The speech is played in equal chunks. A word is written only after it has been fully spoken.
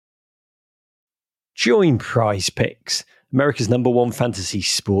Join Prize Picks, America's #1 fantasy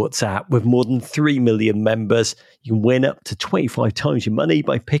sports app with more than 3 million members. You can win up to 25 times your money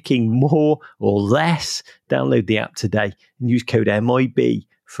by picking more or less. Download the app today and use code MIB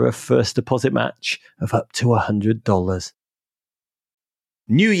for a first deposit match of up to $100.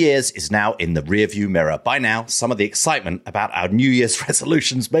 New Year's is now in the rearview mirror. By now, some of the excitement about our New Year's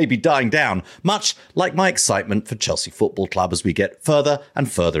resolutions may be dying down, much like my excitement for Chelsea Football Club as we get further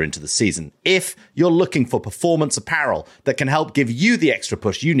and further into the season. If you're looking for performance apparel that can help give you the extra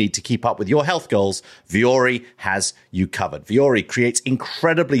push you need to keep up with your health goals, Vuori has you covered. Vuori creates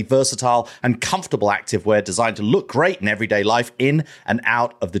incredibly versatile and comfortable activewear designed to look great in everyday life in and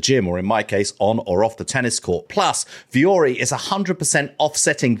out of the gym, or in my case, on or off the tennis court. Plus, Vuori is 100% offsetting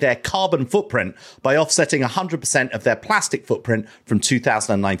their carbon footprint by offsetting 100% of their plastic footprint from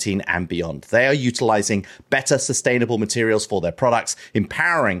 2019 and beyond. They are utilizing better sustainable materials for their products,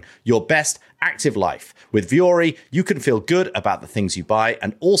 empowering your best active life. With Vuori, you can feel good about the things you buy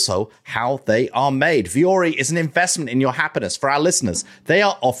and also how they are made. Vuori is an investment in your happiness. For our listeners, they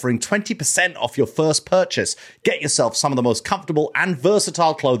are offering 20% off your first purchase. Get yourself some of the most comfortable and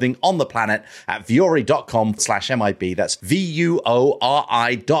versatile clothing on the planet at vuori.com/MIB. That's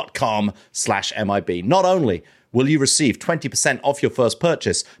VUORI.com/MIB. Not only will you receive 20% off your first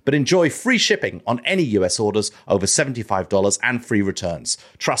purchase, but enjoy free shipping on any US orders over $75 and free returns.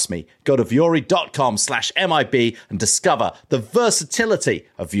 Trust me, go to vuori.com/MIB and discover the versatility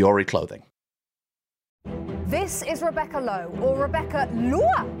of Vuori clothing. This is Rebecca Lowe, or Rebecca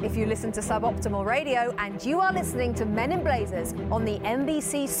Lua, if you listen to Suboptimal Radio, and you are listening to Men in Blazers on the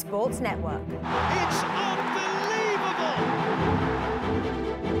NBC Sports Network. It's unbelievable!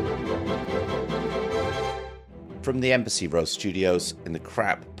 From the Embassy Row studios in the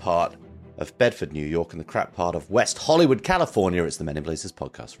crap part of Bedford, New York, and the crap part of West Hollywood, California, it's the Men in Blazers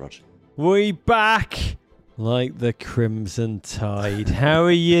podcast, Rog. We back like the Crimson Tide. How are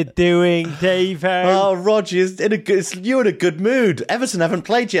you doing, Dave? Oh, Rog, you're in a good mood. Everton haven't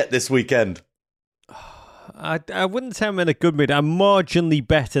played yet this weekend. I wouldn't say I'm in a good mood. I'm marginally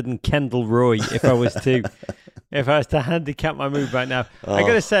better than Kendall Roy if I was to handicap my mood right now. I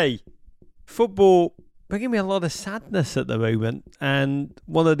got to say, football bringing me a lot of sadness at the moment, and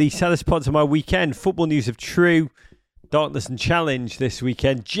one of the saddest parts of my weekend, football news of True, Darkness and Challenge this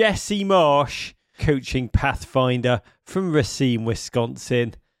weekend. Jesse Marsh, coaching Pathfinder from Racine,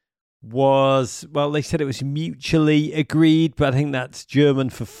 Wisconsin, they said it was mutually agreed, but I think that's German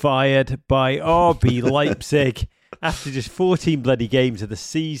for fired, by RB Leipzig after just 14 bloody games of the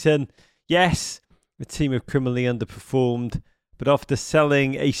season. Yes, the team have criminally underperformed, but after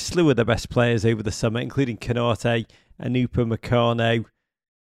selling a slew of the best players over the summer, including Kanate and Upamecano,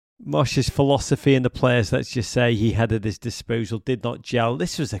 Marsh's philosophy and the players, let's just say, he had at his disposal did not gel.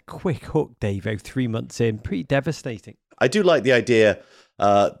 This was a quick hook, Davo, 3 months in. Pretty devastating. I do like the idea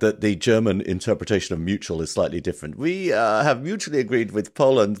that the German interpretation of mutual is slightly different. We have mutually agreed with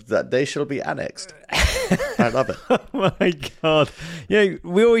Poland that they shall be annexed. I love it. Oh my God.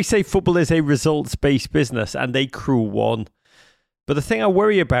 We always say football is a results-based business, and a cruel one. But the thing I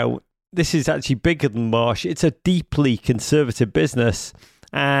worry about, this is actually bigger than Marsh. It's a deeply conservative business.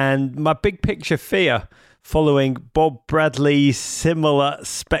 And my big picture fear following Bob Bradley's similar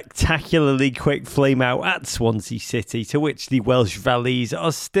spectacularly quick flame out at Swansea City, to which the Welsh valleys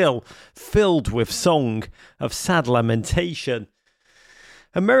are still filled with song of sad lamentation.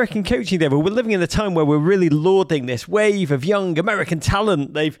 American coaching, David, we're living in a time where we're really lauding this wave of young American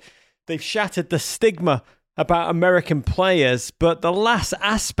talent. They've shattered the stigma about American players, but the last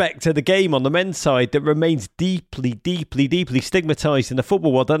aspect of the game on the men's side that remains deeply, deeply, deeply stigmatised in the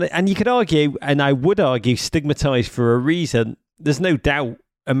football world, and you could argue, and I would argue, stigmatised for a reason. There's no doubt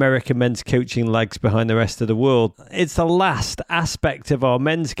American men's coaching lags behind the rest of the world. It's the last aspect of our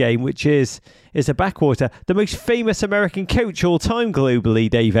men's game, which is a backwater. The most famous American coach all time globally,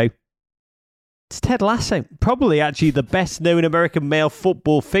 Davo, it's Ted Lasso. Probably actually the best known American male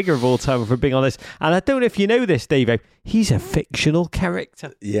football figure of all time, if we're being honest. And I don't know if you know this, Davo, he's a fictional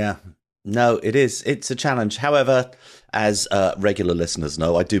character. Yeah. No, it is. It's a challenge. However, as regular listeners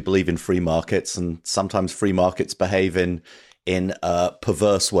know, I do believe in free markets, and sometimes free markets behave in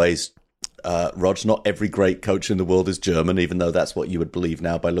perverse ways. Rog, not every great coach in the world is German, even though that's what you would believe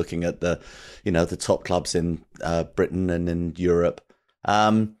now by looking at the top clubs in Britain and in Europe.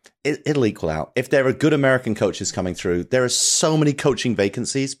 It'll equal out. If there are good American coaches coming through, there are so many coaching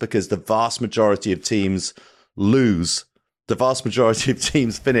vacancies because the vast majority of teams lose. The vast majority of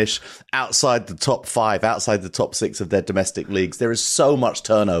teams finish outside the top 5, outside the top 6 of their domestic leagues. There is so much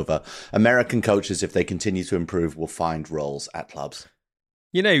turnover. American coaches, if they continue to improve, will find roles at clubs.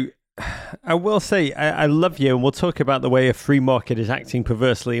 I will say, I love you, and we'll talk about the way a free market is acting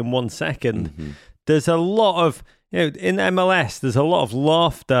perversely in 1 second. Mm-hmm. There's a lot of, in MLS, there's a lot of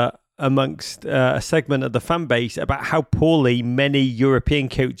laughter amongst a segment of the fan base about how poorly many European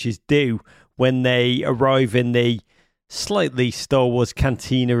coaches do when they arrive in the slightly Star Wars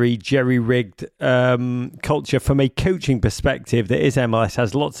cantinery, jerry-rigged culture. From a coaching perspective, that is MLS,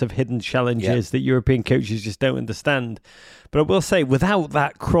 has lots of hidden challenges that European coaches just don't understand. But I will say, without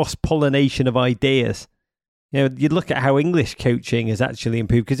that cross-pollination of ideas, you look at how English coaching has actually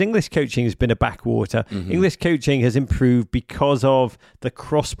improved, because English coaching has been a backwater. Mm-hmm. English coaching has improved because of the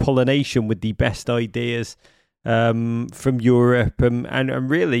cross-pollination with the best ideas from Europe and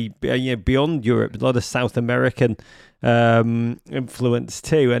really beyond Europe, a lot of South American influence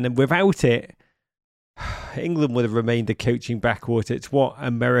too. And without it, England would have remained a coaching backwater. It's what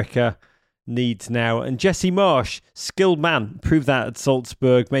America needs now. And Jesse Marsch, skilled man, proved that at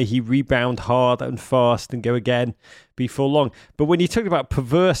Salzburg. May he rebound hard and fast and go again before long. But when you talk about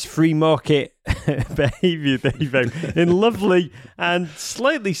perverse free market behaviour, Davo, in lovely and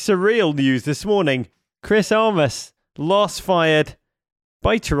slightly surreal news this morning, Chris Armas, last fired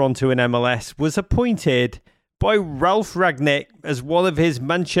by Toronto in MLS, was appointed by Ralph Rangnick as one of his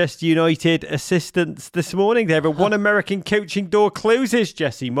Manchester United assistants this morning. They have one American coaching door closes,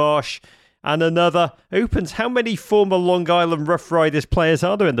 Jesse Marsch, and another opens. How many former Long Island Rough Riders players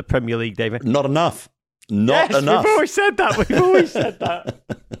are there in the Premier League, David? Not enough. Not enough. We've always said that.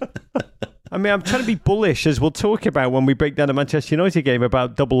 I mean, I'm trying to be bullish, as we'll talk about when we break down the Manchester United game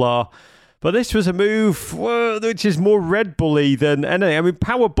about Double R. But this was a move which is more Red Bully than anything. I mean,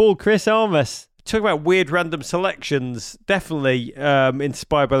 Powerball Chris Armas. Talk about weird random selections. Definitely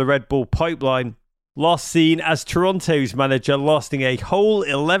inspired by the Red Bull pipeline. Last seen as Toronto's manager, lasting a whole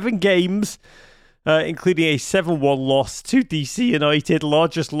 11 games, including a 7-1 loss to DC United,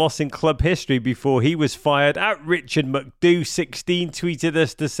 largest loss in club history before he was fired. At Richard McDo 16 tweeted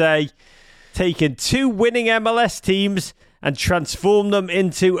us to say, taken 2 winning MLS teams and transform them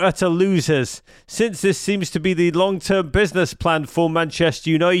into utter losers. Since this seems to be the long-term business plan for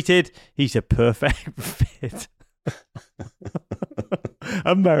Manchester United, he's a perfect fit.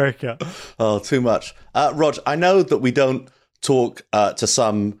 America. Oh, too much. Rog, I know that we don't talk to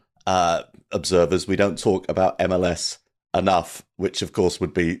some observers, we don't talk about MLS enough, which of course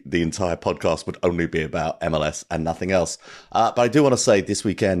would be the entire podcast would only be about MLS and nothing else. But I do want to say this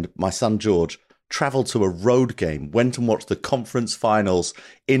weekend, my son George travelled to a road game, went and watched the conference finals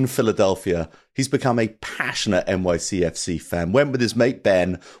in Philadelphia. He's become a passionate NYCFC fan. Went with his mate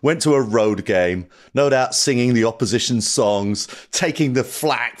Ben, went to a road game, no doubt singing the opposition songs, taking the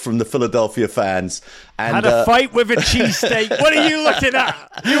flack from the Philadelphia fans. And had a fight with a cheesesteak. What are you looking at?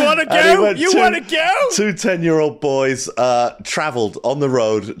 You want to go? You want to go? 2 10-year-old boys travelled on the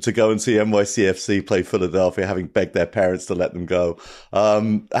road to go and see NYCFC play Philadelphia, having begged their parents to let them go,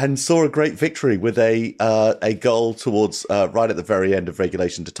 and saw a great victory with a goal towards right at the very end of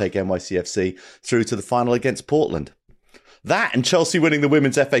regulation to take NYCFC through to the final against Portland. That and Chelsea winning the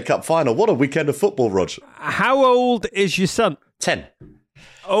Women's FA Cup final. What a weekend of football, Rog. How old is your son? 10.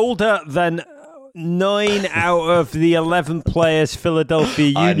 Older than 9 out of the 11 players Philadelphia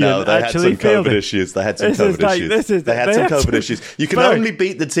Union I know, they actually had some COVID issues. They had some COVID issues. You can only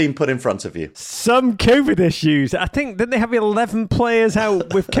beat the team put in front of you. Some COVID issues. I think, didn't they have 11 players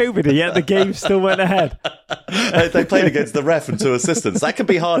out with COVID and yet the game still went ahead? They played against the ref and 2 assistants. That can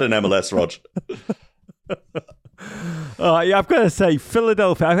be hard in MLS, Rog. Yeah, I've got to say,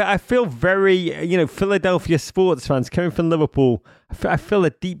 Philadelphia, I feel very, Philadelphia sports fans coming from Liverpool, I feel a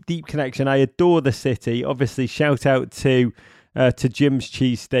deep, deep connection. I adore the city. Obviously, shout out to Jim's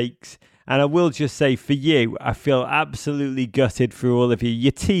Cheesesteaks. And I will just say, for you, I feel absolutely gutted for all of you.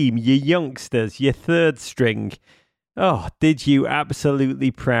 Your team, your youngsters, your third string. Oh, did you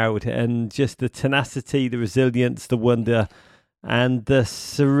absolutely proud. And just the tenacity, the resilience, the wonder, and the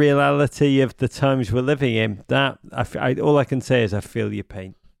surreality of the times we're living in. That all I can say is I feel your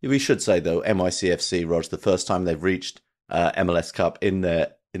pain. We should say, though, NYCFC, Rog, the first time they've reached MLS Cup in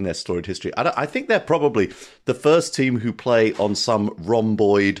their storied history. I think they're probably the first team who play on some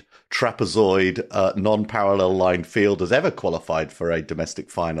rhomboid, trapezoid, non-parallel line field has ever qualified for a domestic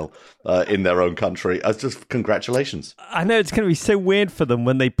final in their own country. Just congratulations. I know it's going to be so weird for them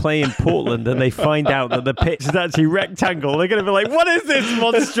when they play in Portland and they find out that the pitch is actually rectangle. They're going to be like, what is this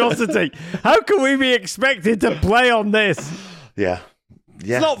monstrosity? How can we be expected to play on this? Yeah. It's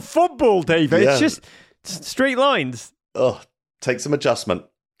not football, David. Yeah. It's just straight lines. Oh, take some adjustment.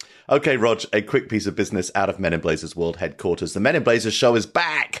 Okay, Rog, a quick piece of business out of Men in Blazers World Headquarters. The Men in Blazers show is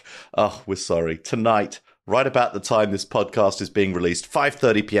back. Oh, we're sorry. Tonight, right about the time this podcast is being released,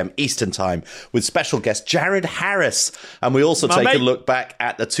 5:30 p.m. Eastern Time, with special guest Jared Harris. And we also take a look back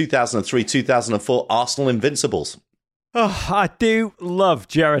at the 2003-2004 Arsenal Invincibles. Oh, I do love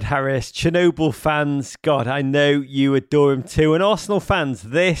Jared Harris. Chernobyl fans, God, I know you adore him too. And Arsenal fans,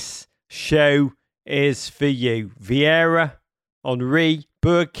 this show is for you. Vieira, Henry,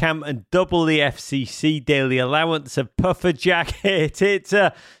 Bergkamp and double the FCC daily allowance of puffer jacket. It's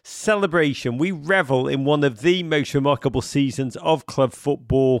a celebration. We revel in one of the most remarkable seasons of club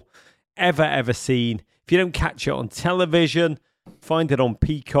football ever seen. If you don't catch it on television, find it on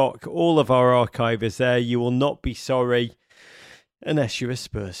Peacock. All of our archive is there. You will not be sorry, unless you're a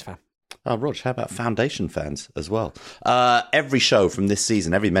Spurs fan. Oh, Rog, how about Foundation fans as well? Every show from this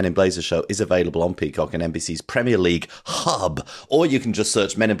season, every Men in Blazers show is available on Peacock and NBC's Premier League hub. Or you can just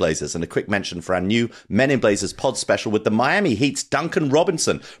search Men in Blazers. And a quick mention for our new Men in Blazers pod special with the Miami Heat's Duncan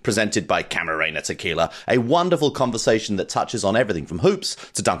Robinson, presented by Camarena Tequila. A wonderful conversation that touches on everything from hoops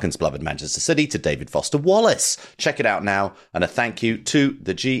to Duncan's beloved Manchester City to David Foster Wallace. Check it out now. And a thank you to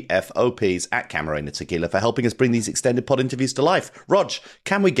the GFOPs at Camarena Tequila for helping us bring these extended pod interviews to life. Rog,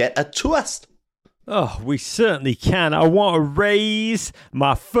 can we get a twist? Oh, we certainly can. I want to raise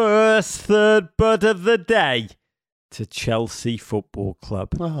my first third bud of the day to Chelsea Football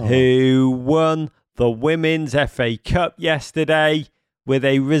Club, who won the Women's FA Cup yesterday with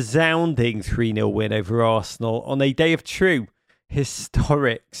a resounding 3-0 win over Arsenal on a day of true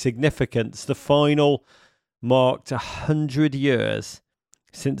historic significance. The final marked 100 years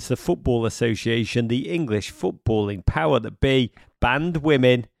since the Football Association, the English footballing power that be, banned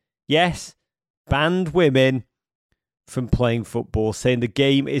women. Yes, banned women from playing football, saying the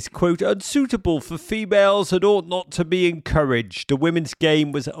game is, quote, unsuitable for females and ought not to be encouraged. The women's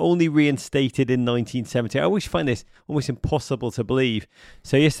game was only reinstated in 1970. I always find this almost impossible to believe.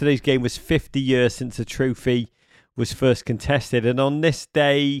 So yesterday's game was 50 years since the trophy was first contested. And on this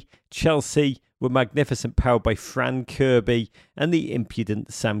day, Chelsea were magnificent, powered by Fran Kirby and the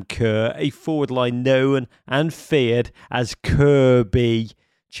impudent Sam Kerr, a forward line known and feared as Kirby.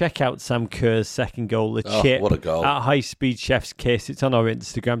 Check out Sam Kerr's second goal, the chip what a goal. At High Speed Chef's Kiss. It's on our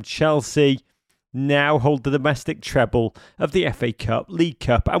Instagram. Chelsea now hold the domestic treble of the FA Cup, League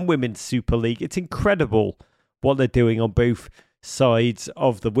Cup and Women's Super League. It's incredible what they're doing on both sides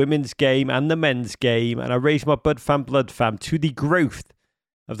of the women's game and the men's game. And I raise my Blood Fam to the growth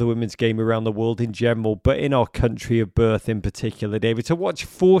of the women's game around the world in general, but in our country of birth in particular, David. To watch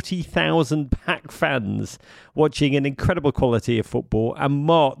 40,000 packed fans watching an incredible quality of football and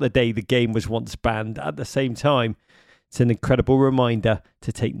mark the day the game was once banned at the same time, it's an incredible reminder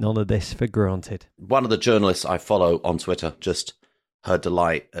to take none of this for granted. One of the journalists I follow on Twitter, just her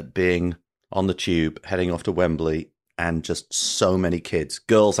delight at being on the tube, heading off to Wembley, and just so many kids,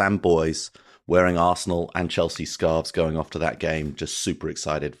 girls and boys, wearing Arsenal and Chelsea scarves going off to that game. Just super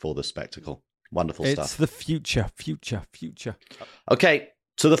excited for the spectacle. Wonderful stuff. It's the future. Okay,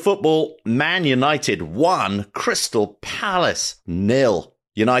 to the football. Man United 1, Crystal Palace 0.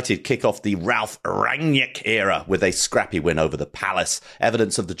 United kick off the Ralf Rangnick era with a scrappy win over the Palace.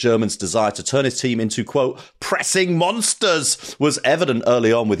 Evidence of the German's desire to turn his team into, quote, pressing monsters was evident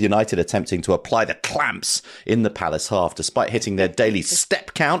early on, with United attempting to apply the clamps in the Palace half. Despite hitting their daily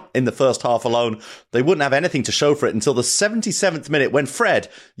step count in the first half alone, they wouldn't have anything to show for it until the 77th minute when Fred,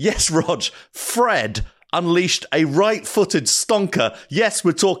 yes, Rog, Fred, unleashed a right-footed stonker. Yes,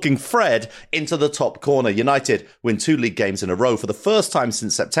 we're talking Fred into the top corner. United win 2 league games in a row for the first time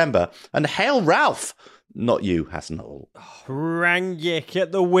since September. And hail Ralph! Not you, Hassan. Rangnick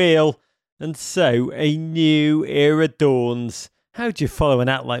at the wheel. And so a new era dawns. How do you follow an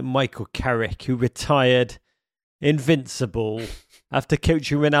act like Michael Carrick, who retired invincible after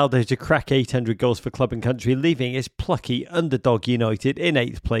coaching Ronaldo to crack 800 goals for club and country, leaving his plucky underdog United in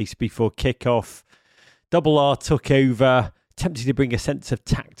 8th place before kick-off? Double R took over, attempting to bring a sense of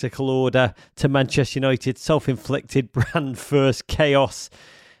tactical order to Manchester United's self-inflicted brand-first chaos.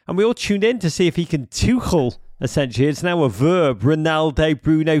 And we all tuned in to see if he can Tuchel, essentially. It's now a verb. Ronaldo,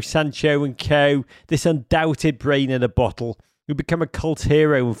 Bruno, Sancho and co. This undoubted brain in a bottle who become a cult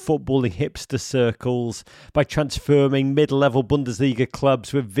hero in footballing hipster circles by transforming mid-level Bundesliga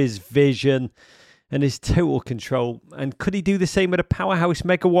clubs with his vision and his total control. And could he do the same with a powerhouse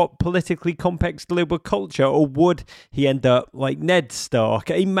megawatt politically complex global culture? Or would he end up like Ned Stark,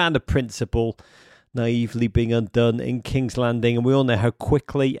 a man of principle, naively being undone in King's Landing? And we all know how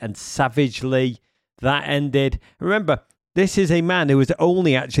quickly and savagely that ended. Remember, this is a man who has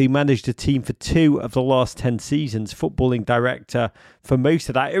only actually managed a team for 2 of the last 10 seasons, footballing director for most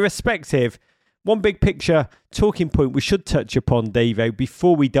of that. Irrespective, One big picture talking point we should touch upon, Davo,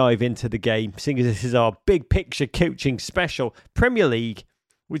 before we dive into the game, seeing as this is our big picture coaching special. Premier League,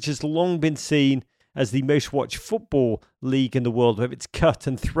 which has long been seen as the most watched football league in the world, with its cut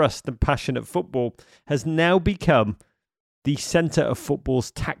and thrust and passionate football, has now become the centre of football's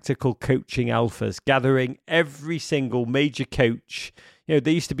tactical coaching alphas, gathering every single major coach.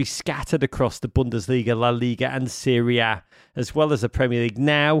 They used to be scattered across the Bundesliga, La Liga and Serie A, as well as the Premier League.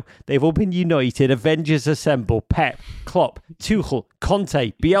 Now, they've all been united. Avengers assemble. Pep, Klopp, Tuchel,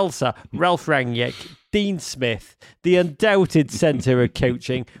 Conte, Bielsa, Ralf Rangnick, Dean Smith, the undoubted centre of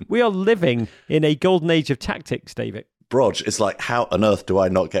coaching. We are living in a golden age of tactics, David. Broj, it's like, how on earth do I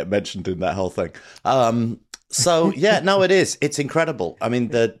not get mentioned in that whole thing? So, yeah, no, it is. It's incredible. I mean,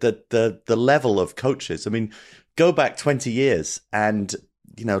 the level of coaches. I mean, go back 20 years and,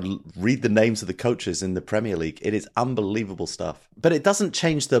 read the names of the coaches in the Premier League. It is unbelievable stuff. But it doesn't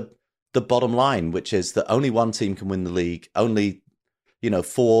change the bottom line, which is that only one team can win the league. Only,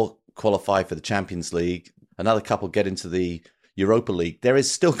 4 qualify for the Champions League. Another couple get into the Europa League. There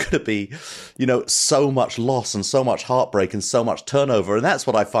is still going to be, so much loss and so much heartbreak and so much turnover. And that's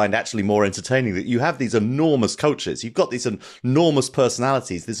what I find actually more entertaining, that you have these enormous coaches. You've got these enormous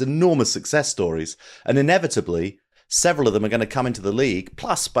personalities, these enormous success stories. And inevitably, several of them are going to come into the league.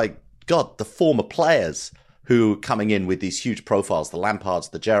 Plus, by God, the former players who are coming in with these huge profiles, the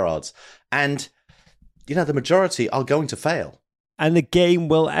Lampards, the Gerrards. And, the majority are going to fail. And the game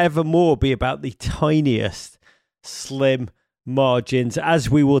will evermore be about the tiniest, slim margins, as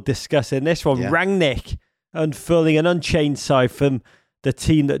we will discuss in this one. Yeah. Rangnick unfurling an unchained side from the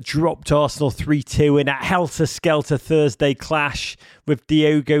team that dropped Arsenal 3-2 in a helter-skelter Thursday clash with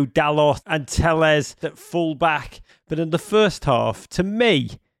Diogo Dalot and Telles at full-back. But in the first half, to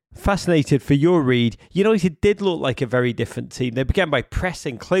me, fascinated for your read, United did look like a very different team. They began by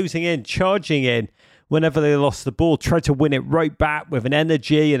pressing, closing in, charging in whenever they lost the ball, tried to win it right back with an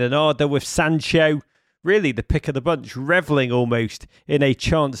energy and an ardour, with Sancho really the pick of the bunch, revelling almost in a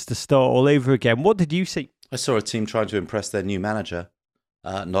chance to start all over again. What did you see? I saw a team trying to impress their new manager,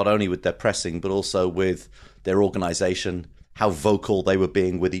 not only with their pressing, but also with their organisation, how vocal they were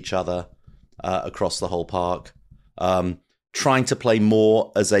being with each other across the whole park, trying to play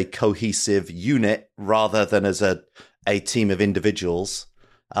more as a cohesive unit rather than as a team of individuals.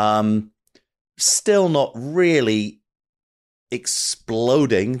 Still not really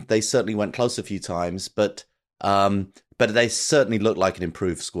exploding. They certainly went close a few times, but they certainly look like an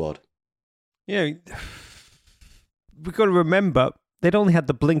improved squad. We've got to remember they'd only had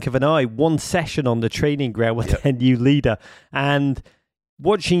the blink of an eye, one session on the training ground with their new leader. And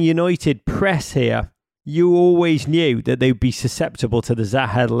watching United press here, you always knew that they'd be susceptible to the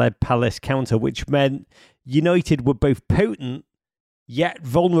Zaha-led Palace counter, which meant United were both potent yet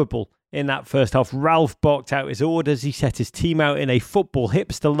vulnerable. In that first half, Ralph barked out his orders. He set his team out in a football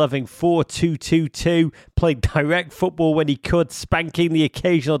hipster-loving 4-2-2-2, played direct football when he could, spanking the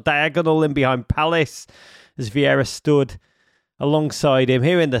occasional diagonal in behind Palace as Vieira stood alongside him.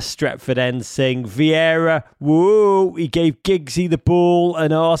 Here in the Stretford end sing, Vieira, whoa, he gave Giggsy the ball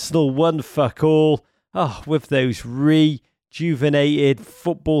and Arsenal won fuck all. Oh, with those rejuvenated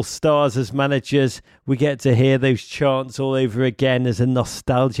football stars as managers, we get to hear those chants all over again as a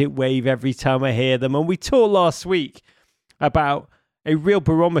nostalgic wave every time I hear them. And we talked last week about a real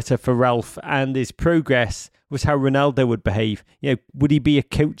barometer for Ralph and his progress was how Ronaldo would behave. Would he be a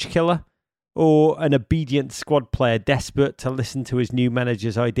coach killer or an obedient squad player, desperate to listen to his new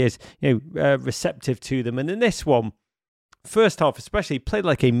manager's ideas, receptive to them? And in this one, first half especially, played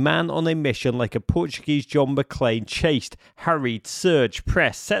like a man on a mission, like a Portuguese John McClane, chased, hurried, surged,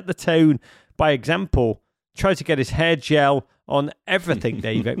 pressed, set the tone by example, tried to get his hair gel on everything,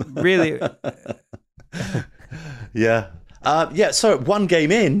 David. Really? Yeah. So one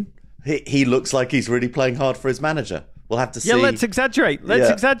game in, he looks like he's really playing hard for his manager. We'll have to see. Yeah, let's exaggerate.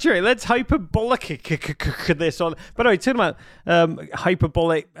 Let's hyperbolic this on. By the way, talking about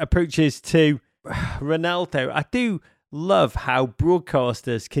hyperbolic approaches to Ronaldo, I do love how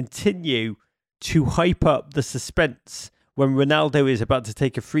broadcasters continue to hype up the suspense when Ronaldo is about to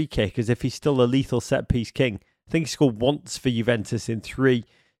take a free kick as if he's still a lethal set-piece king. I think he scored once for Juventus in 3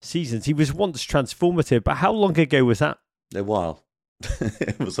 seasons. He was once transformative, but how long ago was that? A while.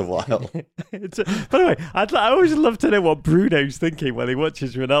 It was a while. By the way, I always love to know what Bruno's thinking when he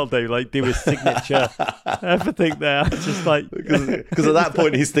watches Ronaldo do his signature everything there. Just like because at that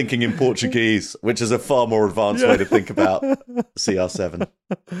point he's thinking in Portuguese, which is a far more advanced way to think about CR7.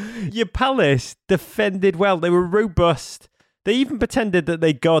 Your Palace defended well. They were robust. They even pretended that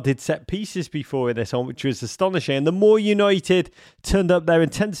they guarded set pieces before in this one, which was astonishing. And the more United turned up their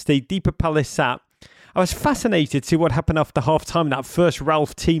intensity, deeper Palace sat. I was fascinated to see what happened after half-time, that first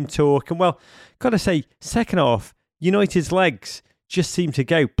Ralph team talk. And, well, got to say, second half, United's legs just seemed to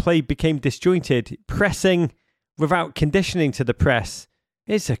go. Play became disjointed. Pressing without conditioning to the press.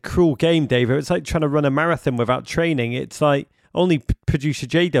 It's a cruel game, David. It's like trying to run a marathon without training. It's like only producer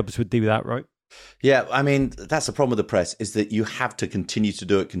J-Dubs would do that, right? Yeah, I mean, that's the problem with the press, is that you have to continue to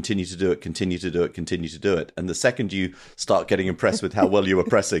do it. And the second you start getting impressed with how well you were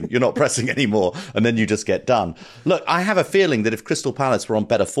pressing, you're not pressing anymore, and then you just get done. Look, I have a feeling that if Crystal Palace were on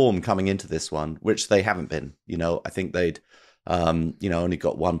better form coming into this one, which they haven't been, I think they'd, only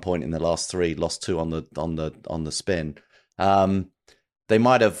got 1 point in the last 3, lost 2 on the spin. They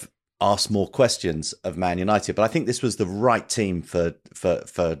might have asked more questions of Man United, but I think this was the right team for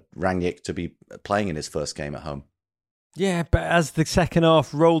Rangnick to be playing in his first game at home. Yeah, but as the second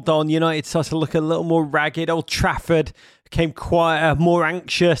half rolled on, United started to look a little more ragged. Old Trafford became quieter, more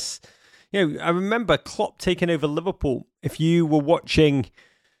anxious. I remember Klopp taking over Liverpool. If you were watching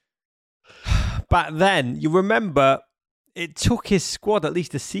back then, you remember it took his squad at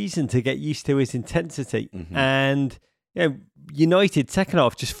least a season to get used to his intensity. Mm-hmm. And United, second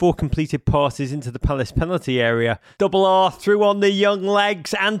half, just 4 completed passes into the Palace penalty area. Double R through on the young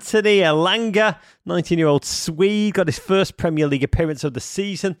legs. Anthony Elanga, 19-year-old Swede, got his first Premier League appearance of the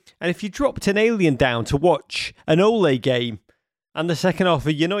season. And if you dropped an alien down to watch an Ole game and the second half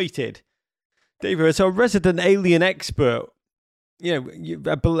of United, David, as our resident alien expert,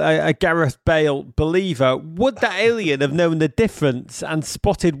 a Gareth Bale believer, would that alien have known the difference and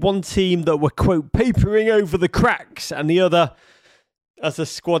spotted one team that were, quote, papering over the cracks and the other as a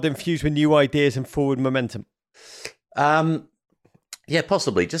squad infused with new ideas and forward momentum? Yeah,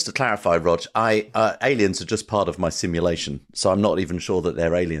 possibly. Just to clarify, Rog, aliens are just part of my simulation, so I'm not even sure that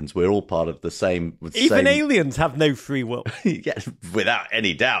they're aliens. We're all part of the same... Even aliens have no free will. Yeah, without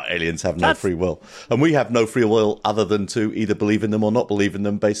any doubt, aliens have no free will. And we have no free will other than to either believe in them or not believe in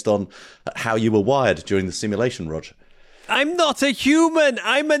them based on how you were wired during the simulation, Rog. I'm not a human.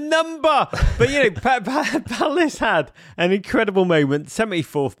 I'm a number. But, Palace had an incredible moment,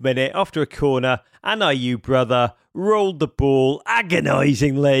 74th minute, after a corner. And Ayew, brother, rolled the ball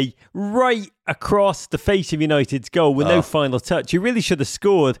agonisingly right across the face of United's goal with no final touch. He really should have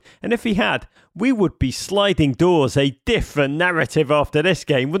scored. And if he had, we would be sliding doors a different narrative after this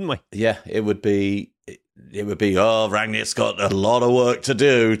game, wouldn't we? Yeah, it would be, Rangnick's got a lot of work to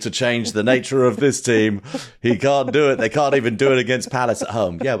do to change the nature of this team. He can't do it. They can't even do it against Palace at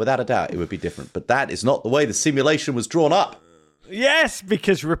home. Yeah, without a doubt, it would be different. But that is not the way the simulation was drawn up. Yes,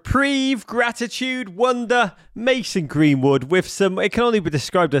 because reprieve, gratitude, wonder, Mason Greenwood with some, it can only be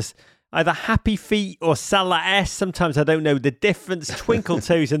described as either happy feet or Salah-esque. Sometimes I don't know the difference. Twinkle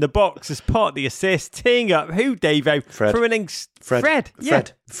toes in the box as part of the assist. Teeing up who, Davo? Fred. Fred. Yeah.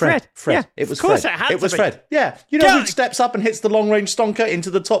 Fred. Yeah. It was of course Fred. It was Fred. Yeah. Who steps up and hits the long-range stonker into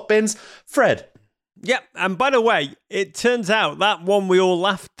the top bins? Fred. Yep, and by the way, it turns out that one we all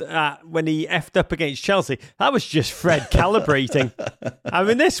laughed at when he effed up against Chelsea, that was just Fred calibrating. I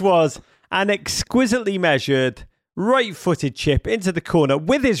mean, this was an exquisitely measured, right-footed chip into the corner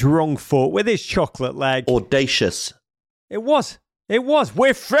with his wrong foot, with his chocolate leg. Audacious. It was.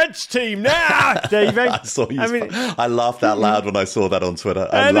 We're Fred's team now, David. I laughed out loud when I saw that on Twitter.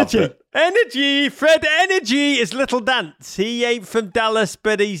 Energy. Fred Energy is little dance. He ain't from Dallas,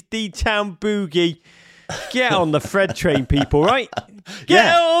 but he's D-Town Boogie. Get on the Fred train, people, right?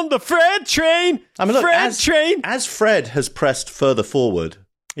 Get on the Fred train. I mean, look, train. As Fred has pressed further forward,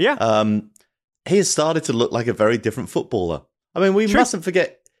 he has started to look like a very different footballer. I mean, we mustn't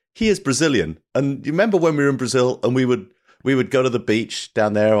forget, he is Brazilian. And you remember when we were in Brazil and we would go to the beach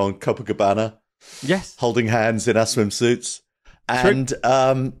down there on Copacabana, yes, holding hands in our swimsuits, and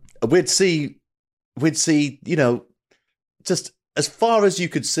we'd see, just as far as you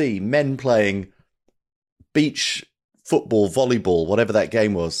could see, men playing beach football, volleyball, whatever that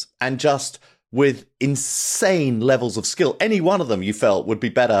game was, and just with insane levels of skill. Any one of them you felt would be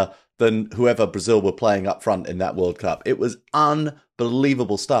better than whoever Brazil were playing up front in that World Cup. It was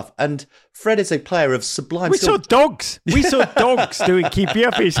unbelievable stuff. And Fred is a player of sublime skill. We saw dogs doing keepy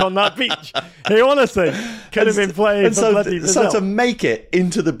uppies on that beach. He honestly could have been playing for bloody Brazil. So to make it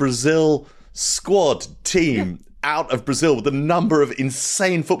into the Brazil squad team out of Brazil with the number of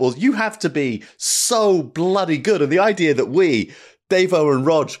insane footballs, you have to be so bloody good. And the idea that we Davo and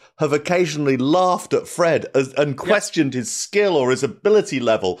Rog have occasionally laughed at Fred and questioned his skill or his ability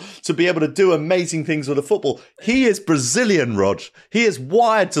level to be able to do amazing things with a football. He is Brazilian, Rog. He is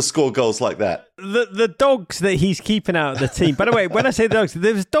wired to score goals like that. The dogs that he's keeping out of the team. By the way, when I say dogs,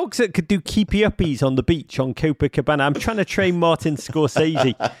 there's dogs that could do keepy-uppies on the beach on Copacabana. I'm trying to train Martin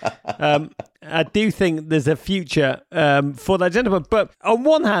Scorsese. I do think there's a future for that gentleman. But on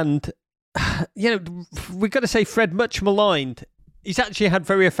one hand, we've got to say Fred, much maligned. He's actually had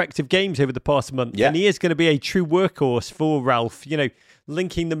very effective games over the past month, and he is going to be a true workhorse for Ralph.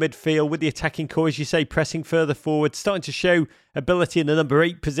 Linking the midfield with the attacking core, as you say, pressing further forward, starting to show ability in the number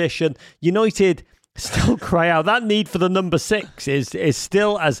 8 position. United still cry out. That need for the number 6 is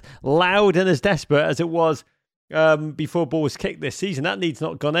still as loud and as desperate as it was before ball was kicked this season. That need's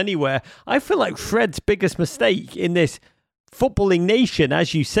not gone anywhere. I feel like Fred's biggest mistake in this footballing nation,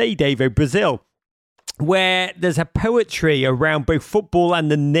 as you say, Davo, Brazil, where there's a poetry around both football and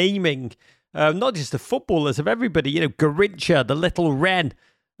the naming, not just the footballers, of everybody, Garrincha, the little Wren,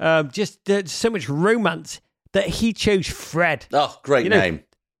 just so much romance that he chose Fred. Oh, great name.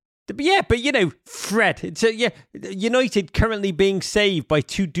 Yeah, but Fred. It's United currently being saved by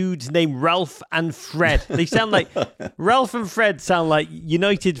 2 dudes named Ralph and Fred. They sound like Ralph and Fred sound like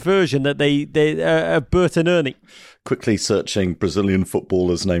United's version that they Bert and Ernie. Quickly searching Brazilian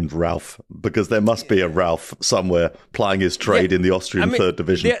footballers named Ralph, because there must be a Ralph somewhere plying his trade in the Austrian third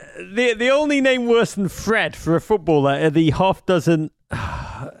division. The only name worse than Fred for a footballer are the half dozen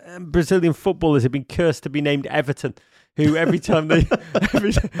Brazilian footballers have been cursed to be named Everton, who every time they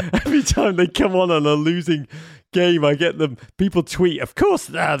come on a losing game, I get them. People tweet, of course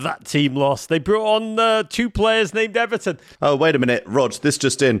that team lost. They brought on 2 players named Everton. Oh, wait a minute, Rog, this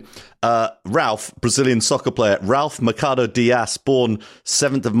just in. Ralph, Brazilian soccer player, Ralph Mercado Dias, born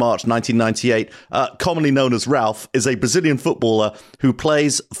 7th of March 1998, commonly known as Ralph, is a Brazilian footballer who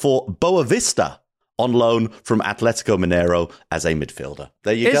plays for Boa Vista on loan from Atletico Mineiro as a midfielder.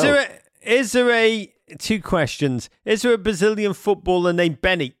 There you go. Is there a 2 questions. Is there a Brazilian footballer named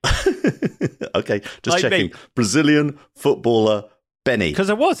Benny? Okay, just checking. Me. Brazilian footballer Benny. Because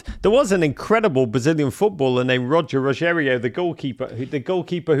there was an incredible Brazilian footballer named Roger Rogério, the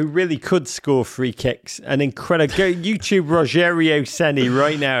goalkeeper who really could score free kicks. An incredible. Go YouTube Rogério Ceni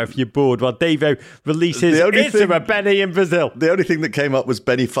right now if you're bored. While Davo releases Is there a Benny in Brazil? The only thing that came up was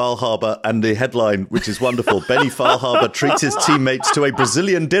Benny Fahlhaber and the headline, which is wonderful. Benny Fahlhaber treats his teammates to a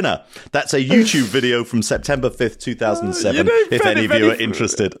Brazilian dinner. That's a YouTube video from September 5th, 2007. If any of you are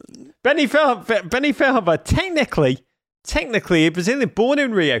interested. Benny Fahlhaber, technically a Brazilian, born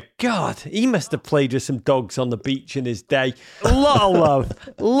in Rio. God, he must have played with some dogs on the beach in his day. A lot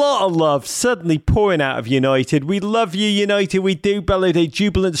of love suddenly pouring out of United. We love you, United. We do. Bellowed a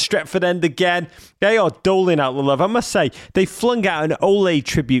jubilant Stretford end again. They are doling out the love. I must say, they flung out an Ole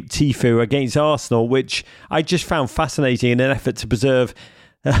tribute tifo against Arsenal, which I just found fascinating in an effort to preserve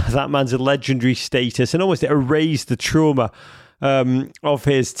that man's legendary status and almost erase the trauma of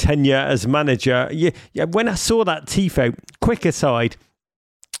his tenure as manager. Yeah, when I saw that tifo, quick aside,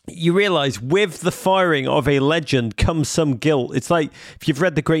 you realise with the firing of a legend comes some guilt. It's like if you've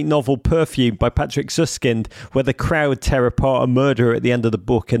read the great novel Perfume by Patrick Suskind, where the crowd tear apart a murderer at the end of the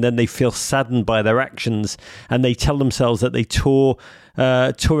book and then they feel saddened by their actions and they tell themselves that they tore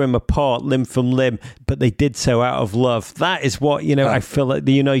him apart limb from limb, but they did so out of love. That is what, I feel like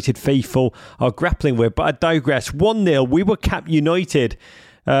the United faithful are grappling with. But I digress. 1-0, we were capped United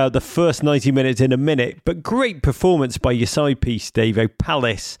the first 90 minutes in a minute, but great performance by your side piece, Davo.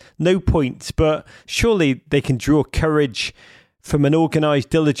 Palace, no points, but surely they can draw courage from an organised,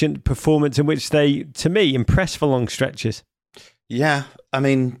 diligent performance in which they, to me, impressed for long stretches. Yeah, I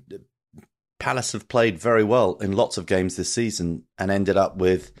mean, Palace have played very well in lots of games this season and ended up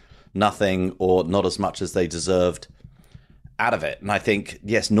with nothing or not as much as they deserved out of it. And I think,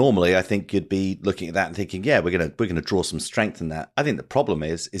 yes, normally I think you'd be looking at that and thinking, yeah, we're gonna draw some strength in that. I think the problem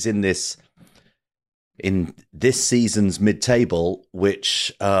is in this season's mid-table,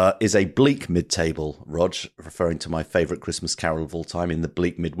 which is a bleak mid-table, Rog, referring to my favourite Christmas carol of all time, in the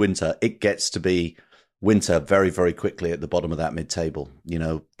bleak midwinter, it gets to be winter very, very quickly at the bottom of that mid-table.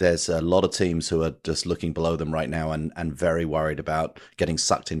 There's a lot of teams who are just looking below them right now and very worried about getting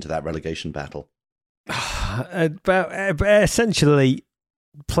sucked into that relegation battle. Essentially,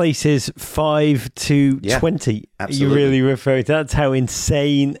 places 5 to 20. Absolutely. You really refer to. That's how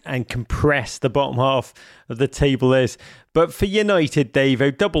insane and compressed the bottom half of the table is. But for United,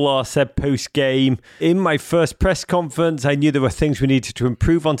 Davo, Double R said post-game, in my first press conference, I knew there were things we needed to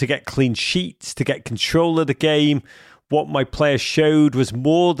improve on to get clean sheets, to get control of the game. What my players showed was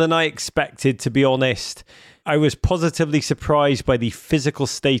more than I expected, to be honest. I was positively surprised by the physical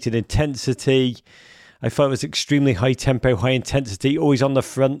state and intensity. I thought it was extremely high tempo, high intensity, always on the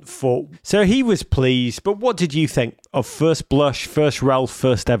front foot. So he was pleased. But what did you think of first blush, first Ralph,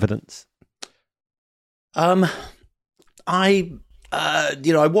 first evidence? I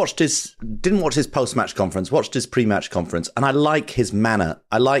didn't watch his post-match conference, watched his pre-match conference, and I like his manner.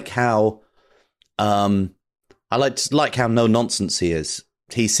 I like how, like how no nonsense he is.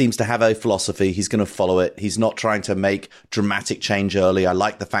 He seems to have a philosophy. He's going to follow it. He's not trying to make dramatic change early. I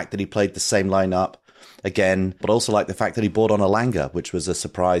like the fact that he played the same lineup again, but also like the fact that he brought on Elanga, which was a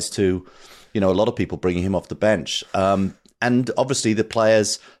surprise to, a lot of people bringing him off the bench. And obviously the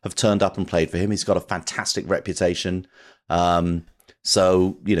players have turned up and played for him. He's got a fantastic reputation.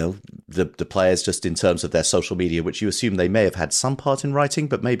 So, the players, just in terms of their social media, which you assume they may have had some part in writing,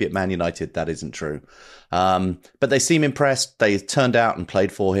 but maybe at Man United that isn't true. But they seem impressed. They turned out and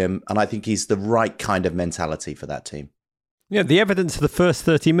played for him. And I think he's the right kind of mentality for that team. Yeah, the evidence of the first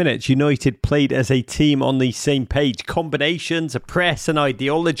 30 minutes, United played as a team on the same page. Combinations, a press, an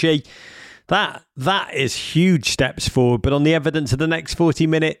ideology. That is huge steps forward. But on the evidence of the next 40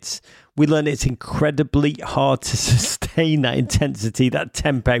 minutes, we learn it's incredibly hard to sustain that intensity, that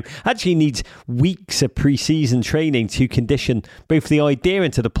tempo. Actually needs weeks of pre-season training to condition both the idea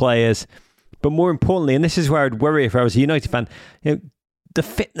into the players, but more importantly, and this is where I'd worry if I was a United fan, the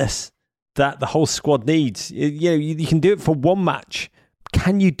fitness that the whole squad needs. You can do it for one match.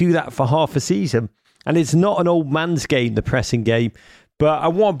 Can you do that for half a season? And it's not an old man's game, the pressing game. But I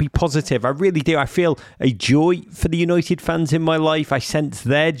want to be positive. I really do. I feel a joy for the United fans in my life. I sense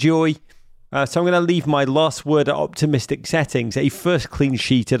their joy. So I'm going to leave my last word at optimistic settings. A first clean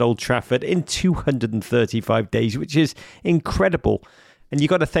sheet at Old Trafford in 235 days, which is incredible. And you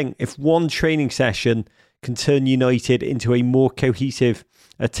got to think, if one training session can turn United into a more cohesive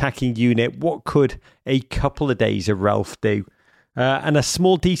attacking unit, what could a couple of days of Ralph do? And a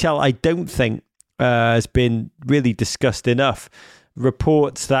small detail I don't think has been really discussed enough.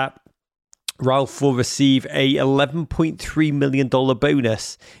 Reports that Ralph will receive a $11.3 million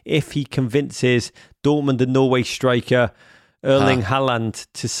bonus if he convinces Dortmund and Norway striker Erling Haaland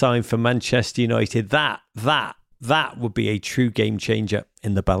to sign for Manchester United. That would be a true game changer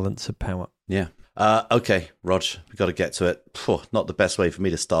in the balance of power. Yeah. Okay, Rog, we've got to get to it. Not the best way for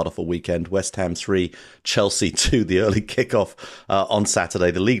me to start off a weekend. West Ham 3, Chelsea 2, the early kickoff on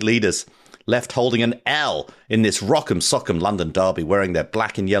Saturday. The league leaders left holding an L in this Rock'em Sock'em London derby, wearing their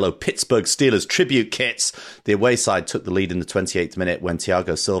black and yellow Pittsburgh Steelers tribute kits. The away side took the lead in the 28th minute when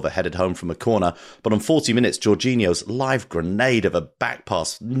Thiago Silva headed home from a corner. But on 40 minutes, Jorginho's live grenade of a back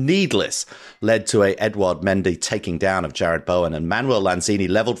pass, needless, led to a Edouard Mendy taking down of Jared Bowen, and Manuel Lanzini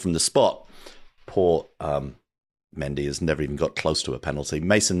levelled from the spot. Poor Mendy has never even got close to a penalty.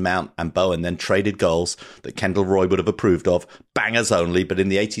 Mason Mount and Bowen then traded goals that Kendall Roy would have approved of, bangers only, but in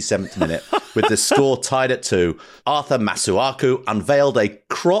the 87th minute, with the score tied at 2, Arthur Masuaku unveiled a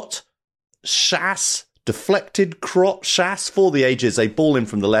deflected crotch chasse for the ages, a ball in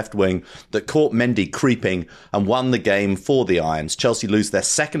from the left wing that caught Mendy creeping and won the game for the Irons. Chelsea lose their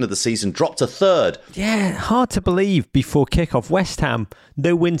second of the season, dropped to third. Yeah, hard to believe before kickoff. West Ham,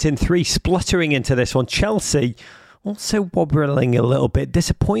 no wins in 3, spluttering into this one. Chelsea also wobbling a little bit.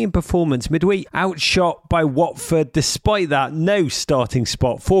 Disappointing performance. Midweek outshot by Watford. Despite that, no starting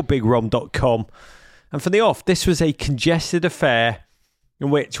spot for BigRom.com. And from the off, this was a congested affair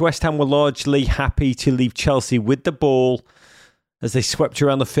in which West Ham were largely happy to leave Chelsea with the ball as they swept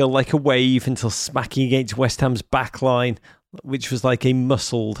around the field like a wave until smacking against West Ham's backline, which was like a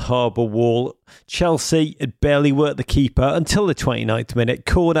muscled harbour wall. Chelsea had barely worked the keeper until the 29th minute.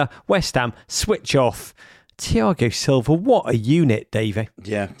 Corner, West Ham, switch off. Thiago Silva, what a unit, Davey.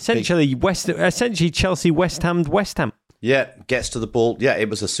 Yeah. Essentially Chelsea, West Ham, West Ham. Yeah, gets to the ball. Yeah,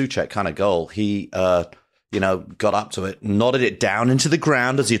 it was a Souček kind of goal. He got up to it, nodded it down into the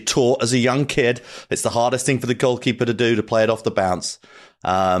ground as you're taught as a young kid. It's the hardest thing for the goalkeeper to do, to play it off the bounce.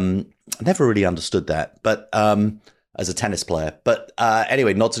 I never really understood that, but as a tennis player. But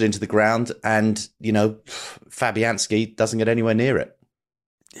anyway, nods it into the ground, and, Fabianski doesn't get anywhere near it.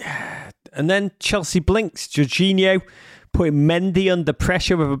 Yeah. And then Chelsea blinks. Jorginho putting Mendy under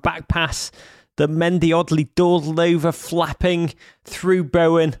pressure with a back pass that Mendy oddly dawdled over, flapping through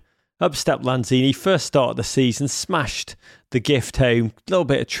Bowen. Up stepped Lanzini, first start of the season, smashed the gift home. A little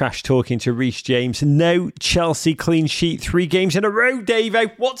bit of trash talking to Reece James. No Chelsea clean sheet, 3 games in a row,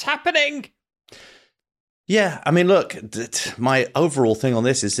 Davo. What's happening? Yeah, I mean, look, my overall thing on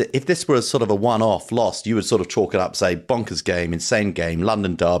this is that if this were a sort of a one-off loss, you would sort of chalk it up, say, bonkers game, insane game,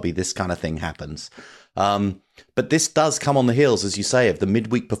 London derby, this kind of thing happens. But this does come on the heels, as you say, of the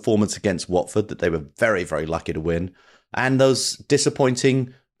midweek performance against Watford that they were very, very lucky to win, and those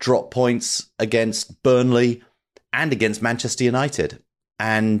disappointing drop points against Burnley and against Manchester United.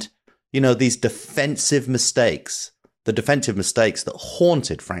 And, these defensive mistakes, the defensive mistakes that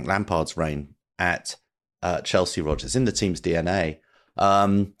haunted Frank Lampard's reign at Chelsea, Rodgers, in the team's DNA,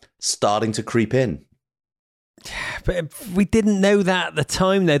 starting to creep in. But we didn't know that at the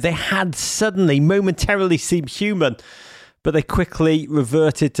time, though. They had suddenly, momentarily seemed human, but they quickly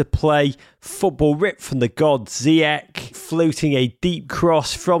reverted to play football ripped from the gods. Ziyech floating a deep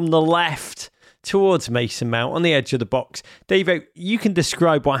cross from the left towards Mason Mount on the edge of the box. Davo, you can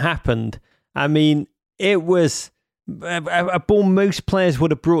describe what happened. I mean, it was a ball most players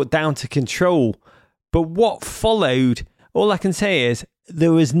would have brought down to control. But what followed, all I can say is,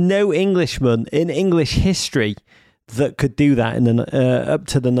 there was no Englishman in English history that could do that in up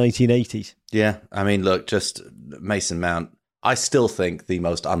to the 1980s. Yeah, I mean, look, just Mason Mount, I still think the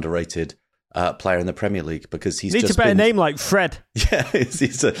most underrated player in the Premier League, because he's needs just a better name like Fred. Yeah,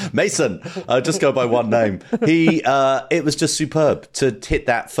 he's Mason. Just go by one name. It was just superb to hit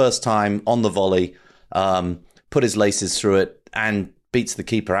that first time on the volley, put his laces through it, and beats the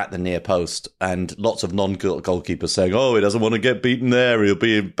keeper at the near post, and lots of non-goalkeepers saying, oh, he doesn't want to get beaten there, he'll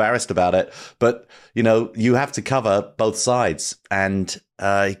be embarrassed about it. But, you have to cover both sides, and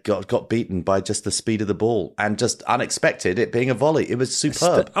he got beaten by just the speed of the ball and just unexpected, it being a volley. It was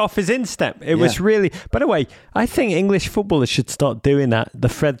superb. Off his instep. It was really... By the way, I think English footballers should start doing that, the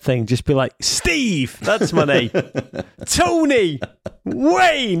Fred thing. Just be like, Steve, that's my name. Tony,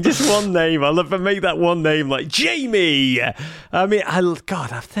 Wayne, just one name. I'll never make that one name like Jamie. I mean, I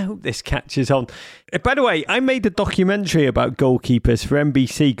hope this catches on. By the way, I made a documentary about goalkeepers for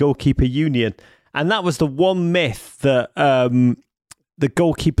NBC Goalkeeper Union, and that was the one myth that the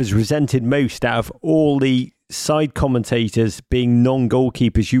goalkeepers resented most out of all the side commentators being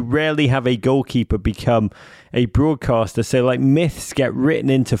non-goalkeepers. You rarely have a goalkeeper become a broadcaster. So like myths get written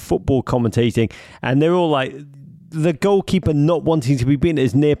into football commentating, and they're all like, the goalkeeper not wanting to be beaten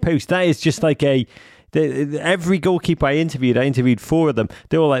is near post. That is just like every goalkeeper I interviewed 4 of them,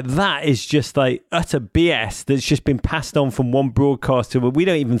 they were like, that is just like utter BS that's just been passed on from one broadcaster, but we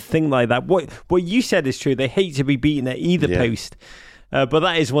don't even think like that. What you said is true. They hate to be beaten at either post. But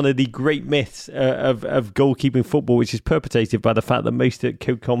that is one of the great myths of goalkeeping football, which is perpetrated by the fact that most of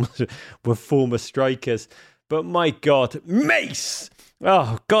co-coms were former strikers. But my God, Mace!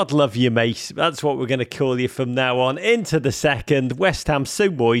 Oh, God love you, Mace. That's what we're going to call you from now on. Into the second. West Ham, so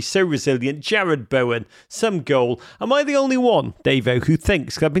moist, so resilient. Jared Bowen, some goal. Am I the only one, Davo, who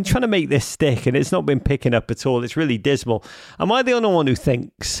thinks, because I've been trying to make this stick and it's not been picking up at all. It's really dismal. Am I the only one who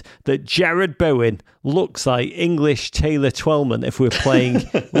thinks that Jared Bowen looks like English Taylor Twellman if we're playing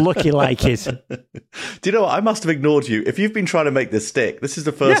Lucky Like It? Do you know what? I must have ignored you. If you've been trying to make this stick, this is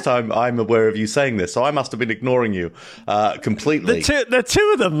the first time I'm aware of you saying this, so I must have been ignoring you completely. The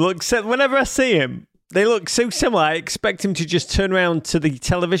two of them look, whenever I see him, they look so similar. I expect him to just turn around to the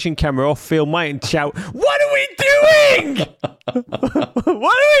television camera off field might and shout, "What are we doing? What are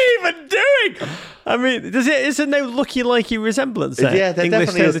we even doing?" I mean, is there no Lucky Likey resemblance there? Yeah, there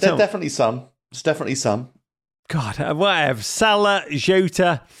definitely is. There's definitely some. There's definitely some. God, whatever. Salah,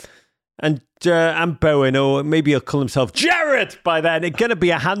 Jota, and Bowen, or maybe he'll call himself Jared by then. It's going to be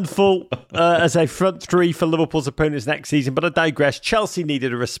a handful as a front three for Liverpool's opponents next season. But I digress. Chelsea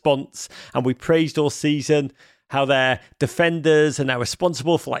needed a response, and we praised all season how their defenders are now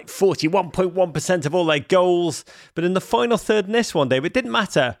responsible for like 41.1% of all their goals. But in the final third in this one, Dave, it didn't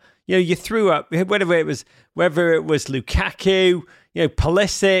matter. You threw up, whether it was Lukaku,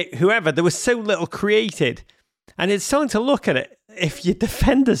 Pulisic, whoever. There was so little created. And it's time to look at it. If your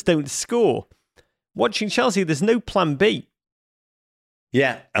defenders don't score, watching Chelsea, there's no plan B.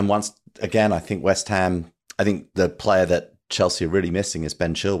 Yeah, and once again, I think West Ham, the player that Chelsea are really missing is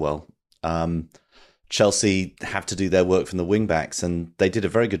Ben Chilwell. Chelsea have to do their work from the wing-backs, and they did a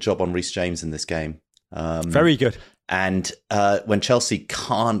very good job on Reece James in this game. Very good. And when Chelsea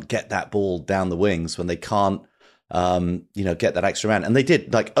can't get that ball down the wings, when they can't get that extra man, and they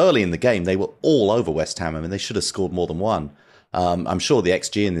did, like early in the game, they were all over West Ham. I mean, they should have scored more than one. I'm sure the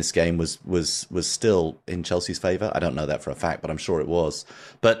XG in this game was still in Chelsea's favour. I don't know that for a fact, but I'm sure it was.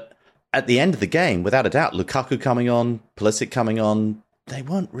 But at the end of the game, without a doubt, Lukaku coming on, Pulisic coming on, they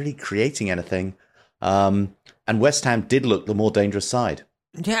weren't really creating anything. And West Ham did look the more dangerous side.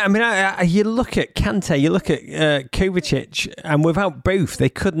 Yeah, I mean, you look at Kante, you look at Kovacic, and without both, they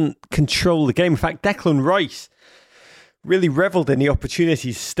couldn't control the game. In fact, Declan Rice really revelled in the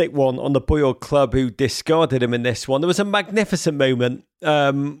opportunity to stick one on the Boyle club who discarded him in this one. There was a magnificent moment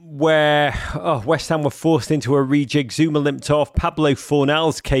where West Ham were forced into a rejig. Zuma limped off. Pablo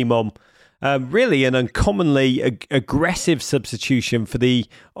Fornals came on. Really an uncommonly aggressive substitution for the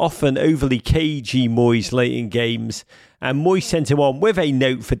often overly cagey Moyes late in games. And Moyes sent him on with a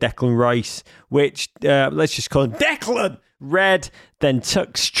note for Declan Rice, which, let's just call him Declan, read, then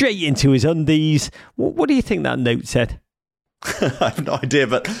tucked straight into his undies. What do you think that note said? I have no idea,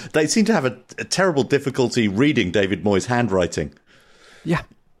 but they seem to have a terrible difficulty reading David Moyes' handwriting. Yeah.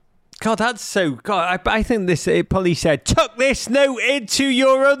 God, that's so... God, I think it probably said, tuck this note into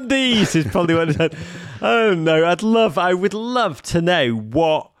your undies, is probably what it said. Oh, no, I would love to know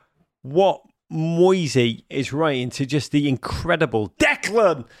what Moisey is writing to just the incredible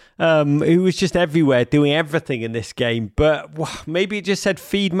Declan, who was just everywhere, doing everything in this game. But maybe it just said,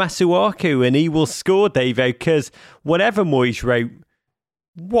 feed Masuaku and he will score, Davo, because whatever Moyes wrote,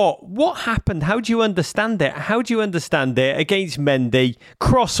 what happened? How do you understand it? How do you understand it against Mendy?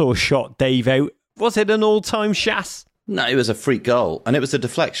 Cross or shot, Davo? Was it an all-time Shas? No, it was a freak goal, and it was a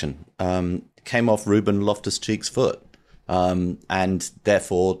deflection. Came off Ruben Loftus-Cheek's foot, and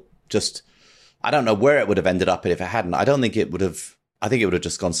therefore just... I don't know where it would have ended up if it hadn't. I think it would have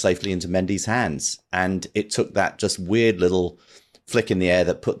just gone safely into Mendy's hands. And it took that just weird little flick in the air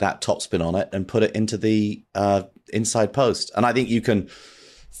that put that topspin on it and put it into the inside post. And I think you can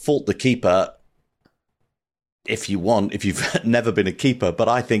fault the keeper if you want, if you've never been a keeper. But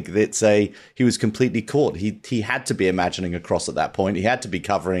I think that he was completely caught. He had to be imagining a cross at that point. He had to be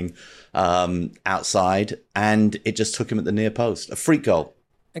covering outside, and it just took him at the near post. A freak goal.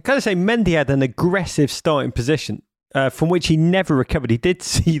 I kind of say Mendy had an aggressive starting position from which he never recovered. He did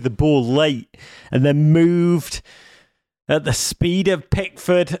see the ball late and then moved at the speed of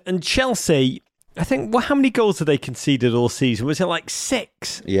Pickford. And Chelsea, I think, how many goals have they conceded all season? Was it like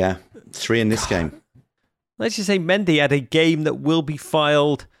 6? Yeah, 3 in this game. Let's just say Mendy had a game that will be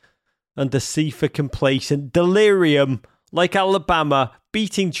filed under C for complacent. Delirium, like Alabama,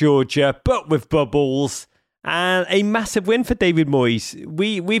 beating Georgia, but with bubbles. And a massive win for David Moyes.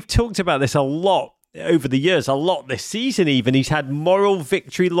 We've talked about this a lot over the years, a lot this season even. He's had moral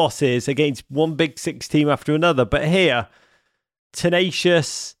victory losses against one Big Six team after another. But here,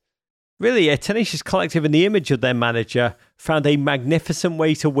 tenacious, really a tenacious collective in the image of their manager, found a magnificent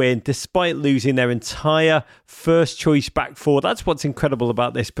way to win despite losing their entire first choice back four. That's what's incredible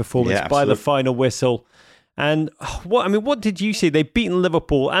about this performance by the final whistle. And what did you see? They've beaten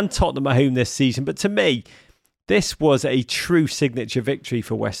Liverpool and Tottenham at home this season. But to me, this was a true signature victory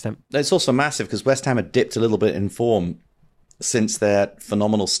for West Ham. It's also massive because West Ham had dipped a little bit in form since their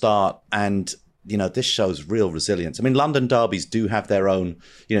phenomenal start. And, this shows real resilience. I mean, London derbies do have their own,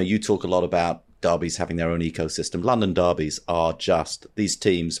 you talk a lot about derbies having their own ecosystem. London derbies are just these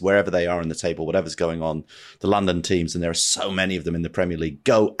teams, wherever they are in the table, whatever's going on, the London teams, and there are so many of them in the Premier League,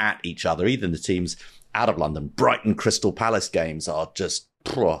 go at each other, even the teams out of London. Brighton Crystal Palace games are just,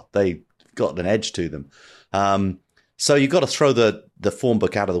 they've got an edge to them. So you've got to throw the form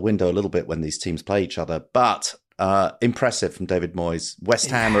book out of the window a little bit when these teams play each other. But impressive from David Moyes. West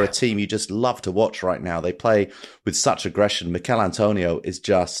Ham are a team you just love to watch right now. They play with such aggression. Mikel Antonio is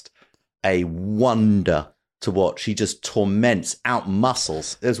just a wonder to watch. He just torments,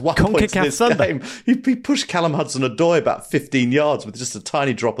 out-muscles. There's one point in this game, he pushed Callum Hudson-Odoi about 15 yards with just a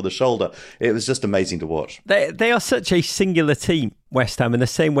tiny drop of the shoulder. It was just amazing to watch. They are such a singular team, West Ham, in the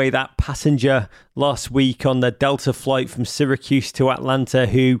same way that passenger last week on the Delta flight from Syracuse to Atlanta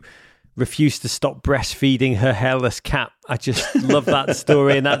who refused to stop breastfeeding her hairless cat. I just love that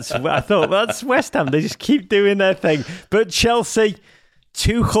story. And I thought, that's West Ham. They just keep doing their thing. But Chelsea,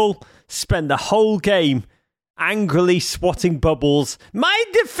 Tuchel spent the whole game angrily swatting bubbles. My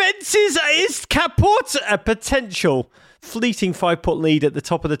defence is kaput. A potential fleeting 5-point lead at the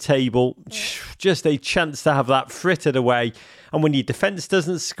top of the table. Just a chance to have that frittered away. And when your defence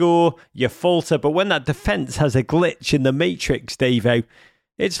doesn't score, you falter. But when that defence has a glitch in the matrix, Davo,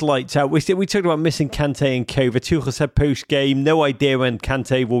 it's lights out. We talked about missing Kante and Kova. Tuchel said post-game, no idea when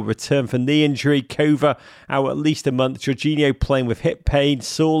Kante will return from knee injury. Kova out at least a month. Jorginho playing with hip pain.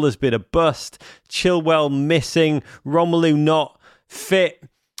 Saul has been a bust. Chilwell missing. Romelu not fit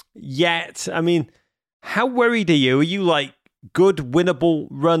yet. I mean, how worried are you? Are you like, good winnable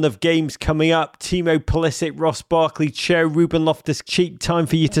run of games coming up? Timo Pulisic, Ross Barkley, Cho, Ruben Loftus-Cheek, time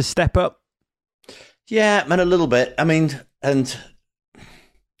for you to step up? Yeah, man, a little bit. I mean, and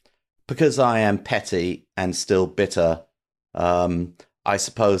because I am petty and still bitter, I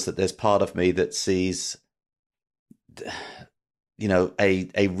suppose that there's part of me that sees,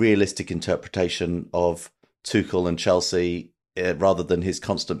 a realistic interpretation of Tuchel and Chelsea, rather than his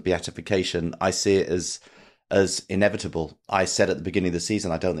constant beatification, I see it as inevitable. I said at the beginning of the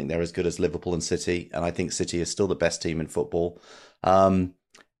season, I don't think they're as good as Liverpool and City, and I think City is still the best team in football. The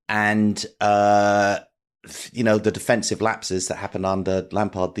defensive lapses that happened under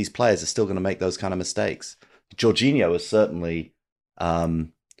Lampard, these players are still going to make those kind of mistakes. Jorginho has certainly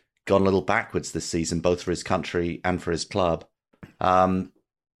gone a little backwards this season, both for his country and for his club.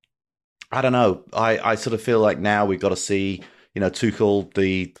 I don't know. I sort of feel like now we've got to see,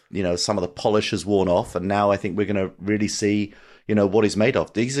 Tuchel, some of the polish has worn off, and now I think we're going to really see, what he's made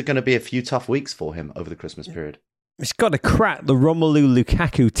of. These are going to be a few tough weeks for him over the Christmas period. It's got to crack the Romelu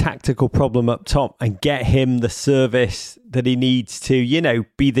Lukaku tactical problem up top and get him the service that he needs to,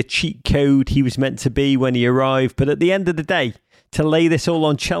 be the cheat code he was meant to be when he arrived. But at the end of the day, to lay this all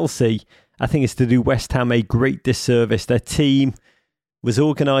on Chelsea, I think it's to do West Ham a great disservice. Their team was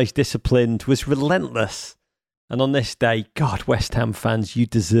organised, disciplined, was relentless. And on this day, God, West Ham fans, you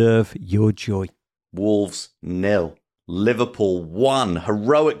deserve your joy. Wolves 0. Liverpool 1.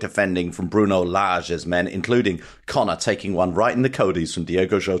 Heroic defending from Bruno Lage's men, including Connor taking one right in the Codys from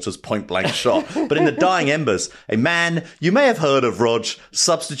Diogo Jota's point-blank shot. But in the dying embers, a man you may have heard of, Rog,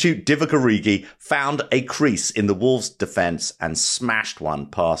 substitute Divock Origi, found a crease in the Wolves' defence and smashed one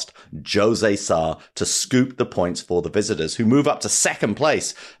past Jose Sarr to scoop the points for the visitors, who move up to second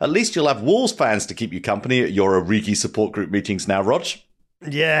place. At least you'll have Wolves fans to keep you company at your Origi support group meetings now, Rog.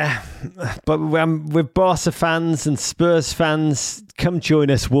 Yeah, but with Barca fans and Spurs fans, come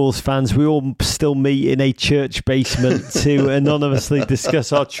join us, Wolves fans. We all still meet in a church basement to anonymously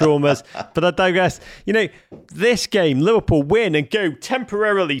discuss our traumas. But I digress. This game, Liverpool win and go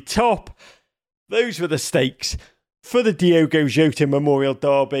temporarily top. Those were the stakes for the Diogo Jota Memorial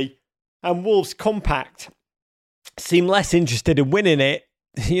Derby. And Wolves compact seem less interested in winning it.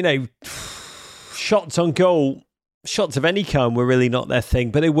 Shots on goal. Shots of any kind were really not their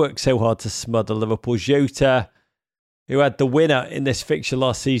thing, but they worked so hard to smother Liverpool. Jota, who had the winner in this fixture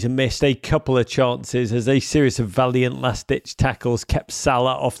last season, missed a couple of chances as a series of valiant last-ditch tackles kept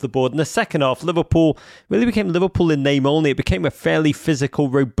Salah off the board. In the second half, Liverpool really became Liverpool in name only. It became a fairly physical,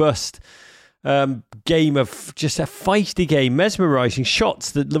 robust game of just a feisty game, mesmerising shots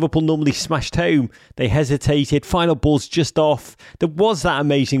that Liverpool normally smashed home. They hesitated, final balls just off. There was that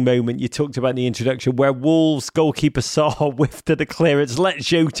amazing moment you talked about in the introduction where Wolves goalkeeper Sarr whiffed at a clearance, let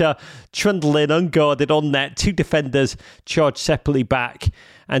Jota trundle in unguarded on net. Two defenders charged separately back,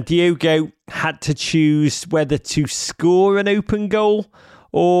 and Diogo had to choose whether to score an open goal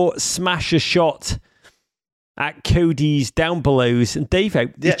or smash a shot at Cody's down belows, and Dave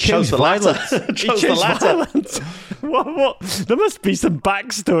chose the violence. chose the latter. What? There must be some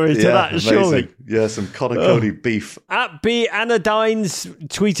backstory to that, amazing. Surely. Yeah, some Connor Cody beef. At B Anodines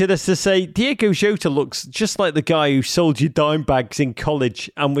tweeted us to say, Diogo Jota looks just like the guy who sold you dime bags in college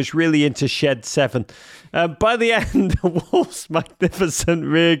and was really into Shed 7. By the end, Wolves' magnificent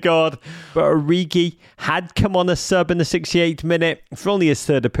rearguard, but Origi had come on a sub in the 68th minute for only his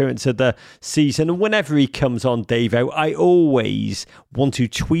third appearance of the season. And whenever he comes on, Davo, I always want to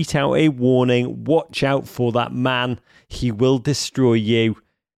tweet out a warning. Watch out for that man. He will destroy you.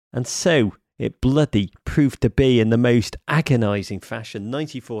 And so it bloody proved to be in the most agonising fashion.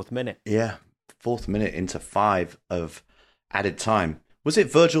 94th minute. Yeah, 4th minute into 5 of added time. Was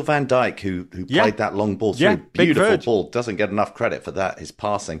it Virgil van Dijk who played that long ball through? Yeah, beautiful ball. Doesn't get enough credit for that, his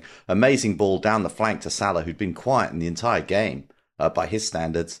passing. Amazing ball down the flank to Salah, who'd been quiet in the entire game by his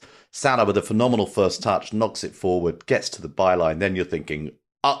standards. Salah with a phenomenal first touch, knocks it forward, gets to the byline. Then you're thinking,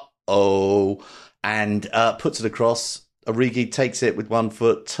 uh-oh, and puts it across. Origi takes it with one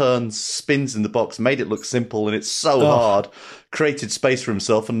foot, turns, spins in the box, made it look simple, and it's so hard. Created space for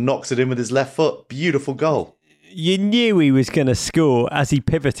himself and knocks it in with his left foot. Beautiful goal. You knew he was going to score as he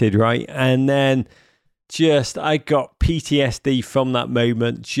pivoted, right? And then I got PTSD from that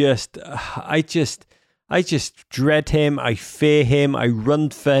moment. I just dread him. I fear him. I run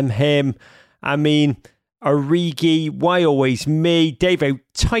from him. I mean, Origi, why always me? Davo,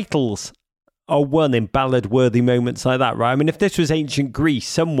 titles are won in ballad-worthy moments like that, right? I mean, if this was ancient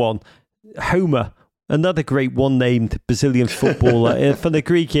Greece, Homer, another great one-named Brazilian footballer from the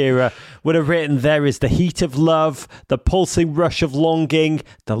Greek era, would have written, there is the heat of love, the pulsing rush of longing,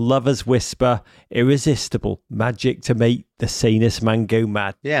 the lover's whisper, irresistible magic to make the sanest man go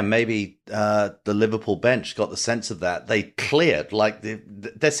mad. Yeah, maybe the Liverpool bench got the sense of that. They cleared,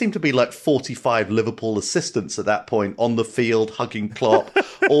 there seemed to be 45 Liverpool assistants at that point on the field, hugging Klopp,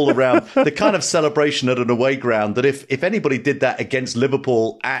 all around. The kind of celebration at an away ground that if anybody did that against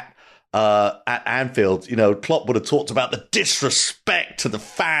Liverpool at at Anfield, Klopp would have talked about the disrespect to the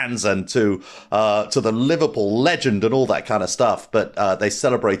fans and to the Liverpool legend and all that kind of stuff. But they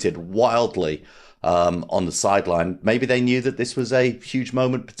celebrated wildly on the sideline. Maybe they knew that this was a huge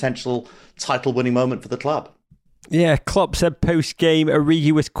moment, potential title-winning moment for the club. Yeah, Klopp said post-game,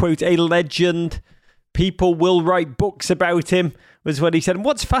 Origi was, quote, a legend. People will write books about him, was what he said. And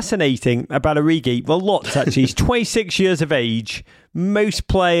what's fascinating about Origi, well, lots actually, he's 26 years of age. Most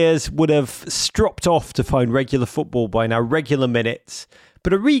players would have stropped off to find regular football by now, regular minutes.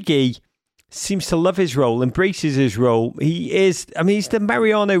 But Origi seems to love his role, embraces his role. He's the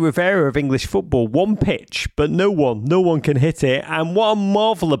Mariano Rivera of English football. One pitch, but no one can hit it. And what I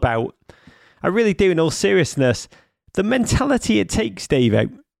marvel about, I really do in all seriousness, the mentality it takes, Dave,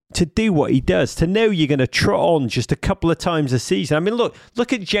 to do what he does, to know you're going to trot on just a couple of times a season. I mean, look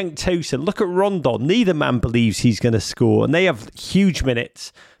at Cenk Tosun, look at Rondon. Neither man believes he's going to score, and they have huge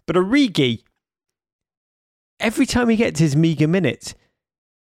minutes. But Origi, every time he gets his meagre minutes,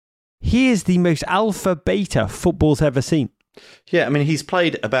 he is the most alpha beta football's ever seen. Yeah, I mean, he's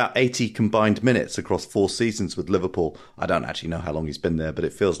played about 80 combined minutes across 4 seasons with Liverpool. I don't actually know how long he's been there, but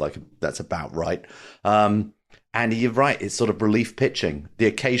it feels like that's about right. And you're right, it's sort of relief pitching. The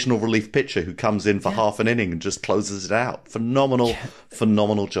occasional relief pitcher who comes in for half an inning and just closes it out. Phenomenal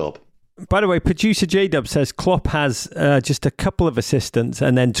job. By the way, producer J-Dub says Klopp has just a couple of assistants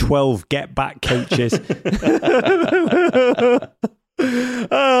and then 12 get-back coaches.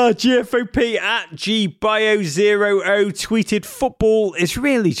 GFOP at GBio00 tweeted, football is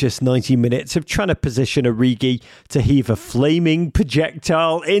really just 90 minutes of trying to position Origi to heave a flaming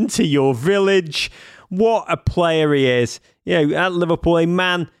projectile into your village. What a player he is. At Liverpool, a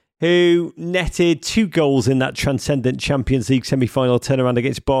man who netted 2 goals in that transcendent Champions League semi-final turnaround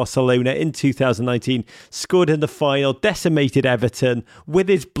against Barcelona in 2019, scored in the final, decimated Everton with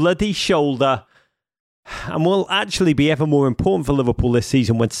his bloody shoulder, and will actually be ever more important for Liverpool this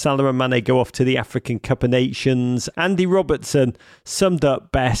season when Salah and Mane go off to the African Cup of Nations. Andy Robertson summed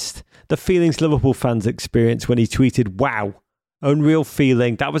up best the feelings Liverpool fans experienced when he tweeted, "Wow, unreal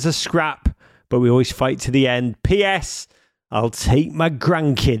feeling. That was a scrap, but we always fight to the end. P.S. I'll take my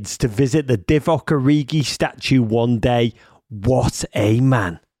grandkids to visit the Divock Origi statue one day. What a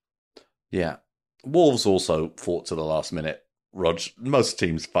man." Yeah. Wolves also fought to the last minute, Rog. Most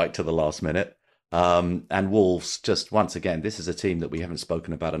teams fight to the last minute. And Wolves, just once again, this is a team that we haven't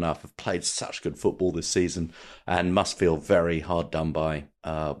spoken about enough, have played such good football this season and must feel very hard done by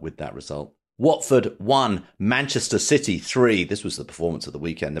with that result. Watford 1, Manchester City 3. This was the performance of the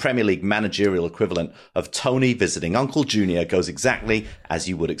weekend. The Premier League managerial equivalent of Tony visiting Uncle Junior goes exactly as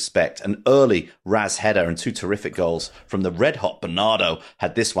you would expect. An early Raz header and 2 terrific goals from the red-hot Bernardo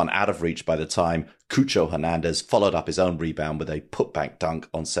had this one out of reach by the time Cucho Hernandez followed up his own rebound with a putback dunk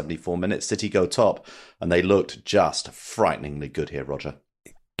on 74 minutes. City go top, and they looked just frighteningly good here, Roger.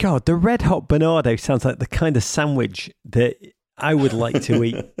 God, the red-hot Bernardo sounds like the kind of sandwich that I would like to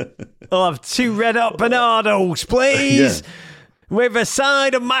eat. I'll have 2 red-hot Bernardos, please. Yeah. With a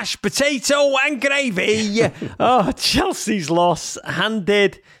side of mashed potato and gravy. Chelsea's loss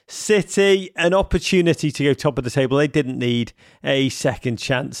handed City an opportunity to go top of the table. They didn't need a second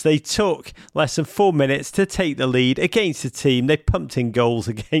chance. They took less than 4 minutes to take the lead against a team they pumped in goals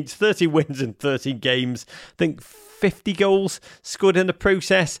against. 30 wins in 13 games. I think 50 goals scored in the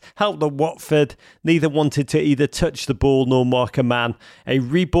process. Helped the Watford. Neither wanted to either touch the ball nor mark a man. A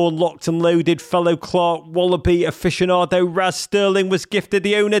reborn, locked and loaded fellow Clark Wallaby aficionado Raz Sterling was gifted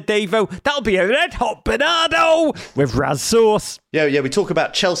the owner Davo. That'll be a red hot Bernardo with Raz sauce. Yeah. We talk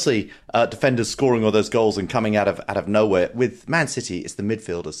about Chelsea defenders scoring all those goals and coming out of nowhere. With Man City, it's the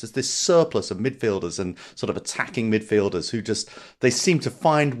midfielders. There's this surplus of midfielders and sort of attacking midfielders who they seem to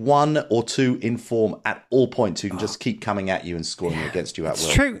find 1 or 2 in form at all points who can just keep coming at you and scoring against you at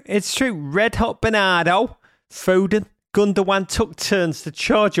will. It's true. Red hot Bernardo, Foden, Gundogan took turns to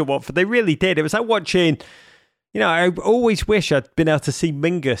charge at Watford. They really did. It was like watching. I always wish I'd been able to see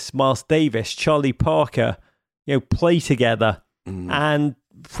Mingus, Miles Davis, Charlie Parker, play together. And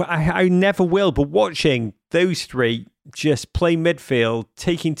I never will, but watching those 3 just play midfield,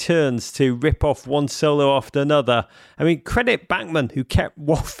 taking turns to rip off one solo after another. I mean, credit Backman, who kept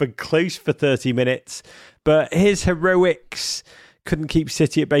Watford close for 30 minutes, but his heroics couldn't keep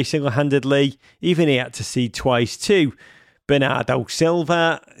City at bay single-handedly. Even he had to cede twice too. Bernardo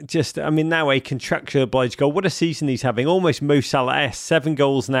Silva, now a contractual obliged goal. What a season he's having. Almost Mo Salah-esque. 7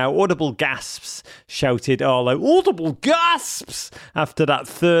 goals now. Audible gasps, shouted Arlo. Audible gasps! After that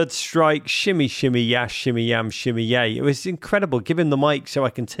third strike. Shimmy, shimmy, yash, shimmy, yam, shimmy, yay. It was incredible. Give him the mic so I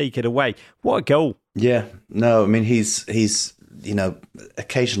can take it away. What a goal. Yeah. No, I mean, he's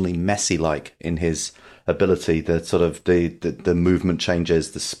occasionally Messi-like in his ability, the sort of the movement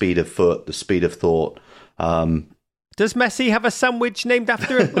changes, the speed of foot, the speed of thought. Does Messi have a sandwich named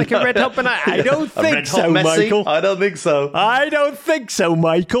after him, like a Red Hot banana? I don't think so, Michael. I don't think so. I don't think so,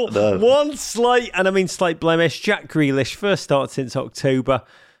 Michael. No. One slight blemish. Jack Grealish, first start since October,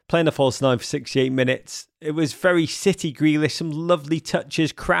 playing a false nine for 68 minutes. It was very City Grealish, some lovely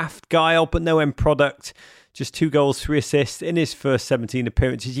touches, craft, guile, but no end product. Just 2 goals, 3 assists in his first 17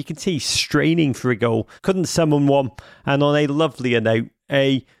 appearances. You can see he's straining for a goal. Couldn't summon one. And on a lovelier note,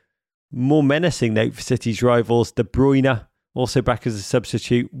 a more menacing note for City's rivals, De Bruyne, also back as a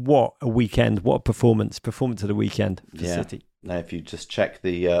substitute. What a weekend. What a performance. Performance of the weekend for City. Now, if you just check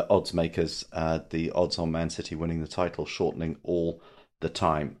the odds makers, the odds on Man City winning the title shortening all the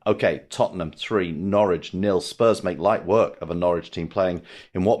time. Okay, Tottenham 3, Norwich 0. Spurs make light work of a Norwich team playing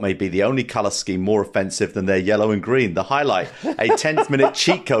in what may be the only colour scheme more offensive than their yellow and green. The highlight, a 10th minute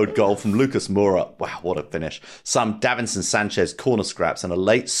cheat code goal from Lucas Moura. Wow, what a finish. Some Davinson Sanchez corner scraps and a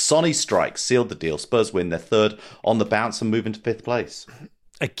late Sonny strike sealed the deal. Spurs win their 3rd on the bounce and move into 5th place.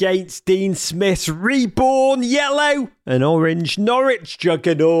 Against Dean Smith's reborn yellow and orange Norwich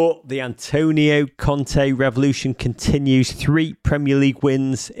juggernaut, the Antonio Conte revolution continues. 3 Premier League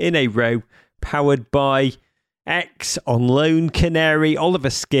wins in a row, powered by on loan Canary Oliver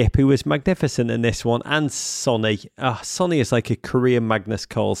Skipp, who was magnificent in this one, and Sonny. Sonny is like a Korean Magnus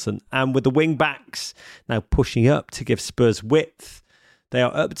Carlsen. And with the wing backs now pushing up to give Spurs width, they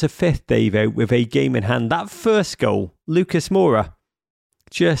are up to 5th, Davo, with a game in hand. That first goal, Lucas Moura.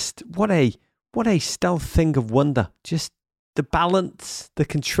 Just what a stealth thing of wonder. Just the balance, the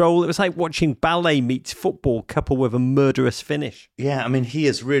control. It was like watching ballet meets football coupled with a murderous finish. Yeah, I mean, he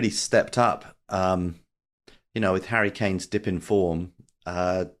has really stepped up. With Harry Kane's dip in form,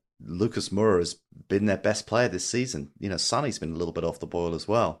 Lucas Moura has been their best player this season. Sonny's been a little bit off the boil as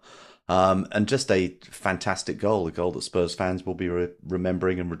well. And just a fantastic goal, a goal that Spurs fans will be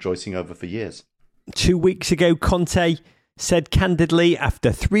remembering and rejoicing over for years. 2 weeks ago, Conte said candidly,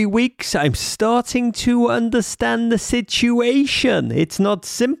 after 3 weeks, I'm starting to understand the situation. It's not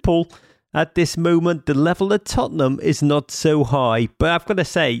simple. At this moment, the level at Tottenham is not so high. But I've got to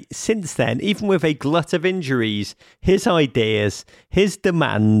say, since then, even with a glut of injuries, his ideas, his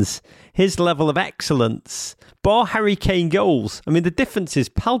demands, his level of excellence, bar Harry Kane goals, I mean, the difference is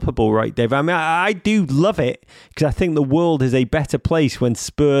palpable, right, Dave? I mean, I do love it because I think the world is a better place when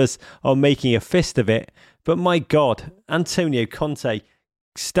Spurs are making a fist of it. But my God, Antonio Conte,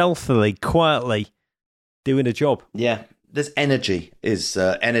 stealthily, quietly doing a job. Yeah, there's energy is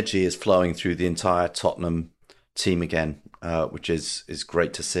flowing through the entire Tottenham team again, which is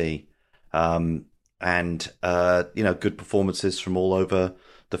great to see. And good performances from all over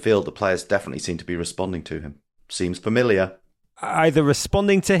the field. The players definitely seem to be responding to him. Seems familiar. Either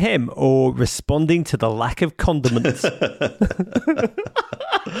responding to him or responding to the lack of condiments.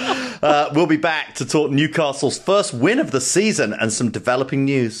 We'll be back to talk Newcastle's first win of the season and some developing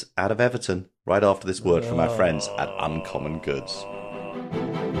news out of Everton right after this word from our friends at Uncommon Goods.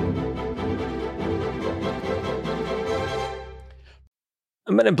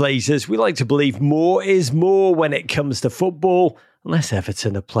 Men in Blazers, we like to believe more is more when it comes to football, unless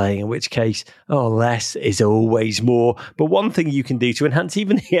Everton are playing, in which case, less is always more. But one thing you can do to enhance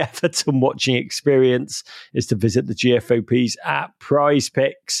even the Everton watching experience is to visit the GFOPs at Prize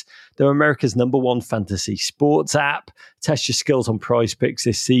Picks. They're America's #1 fantasy sports app. Test your skills on Prize Picks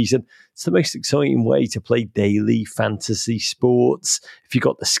this season. It's the most exciting way to play daily fantasy sports. If you've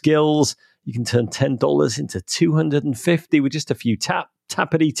got the skills, you can turn $10 into $250 with just a few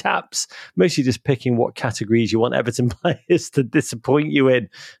tappity taps, mostly just picking what categories you want Everton players to disappoint you in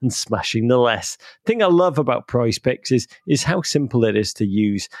and smashing the less. The thing I love about Prize Picks is how simple it is to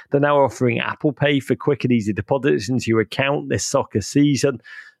use. They're now offering Apple Pay for quick and easy deposits into your account this soccer season.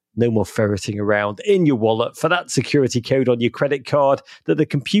 No more ferreting around in your wallet for that security code on your credit card that the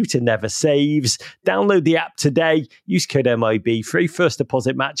computer never saves. Download the app today. Use code MIB for a first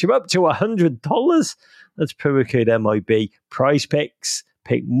deposit match of up to $100. That's promo code MIB. Prize Picks.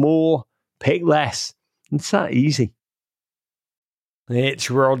 Pick more, pick less. It's that easy.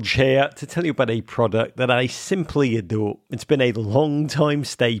 It's Rog here to tell you about a product that I simply adore. It's been a long-time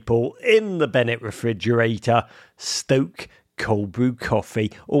staple in the Bennett refrigerator. Stoke cold brew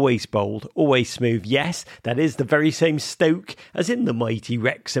coffee, always bold, always smooth. Yes, that is the very same Stoke as in the mighty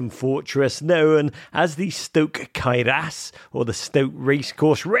Wrexham fortress known as the Stoke Kairas or the Stoke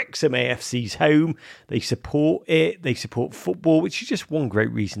Racecourse, Wrexham AFC's home. They support it, they support football, which is just one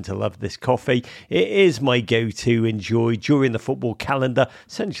great reason to love this coffee. It is my go-to enjoy during the football calendar.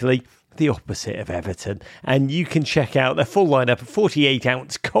 Essentially, the opposite of Everton. And you can check out their full lineup of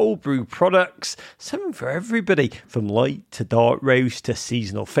 48-ounce cold brew products, something for everybody, from light to dark roast to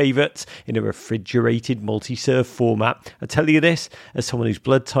seasonal favourites in a refrigerated multi-serve format. I tell you this, as someone whose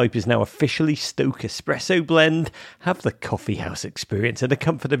blood type is now officially Stoke Espresso Blend, have the coffee house experience in the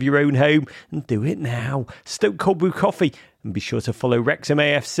comfort of your own home, and do it now. Stoke Cold Brew Coffee. And be sure to follow Wrexham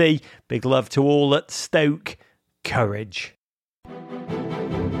AFC. Big love to all at Stoke. Courage.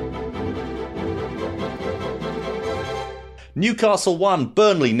 Newcastle 1,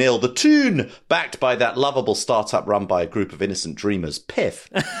 Burnley 0. The Toon, backed by that lovable startup run by a group of innocent dreamers. Piff.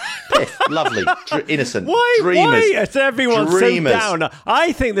 Piff. Lovely. Innocent. Dreamers. Why is everyone Dreamers. so down?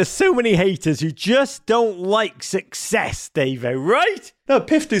 I think there's so many haters who just don't like success, Davo, right? No,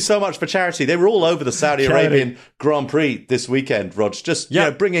 Piff do so much for charity. They were all over the Saudi Arabian Grand Prix this weekend, Rog. Just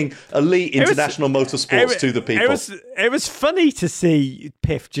bringing elite international motorsports to the people. It was funny to see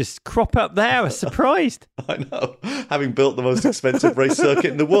Piff just crop up there. I was surprised. I know. Having built the most expensive race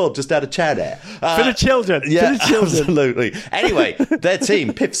circuit in the world, just out of Chad Air. For the children. Yeah, for the children. Absolutely. Anyway, their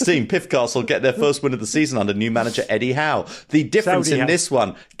team, Piff's team, Piff Castle, get their first win of the season under new manager Eddie Howe. The difference in this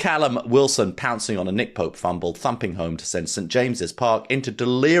one, Callum Wilson pouncing on a Nick Pope fumble, thumping home to send St James's Park into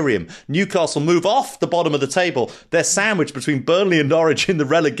delirium. Newcastle move off the bottom of the table. They're sandwiched between Burnley and Norwich in the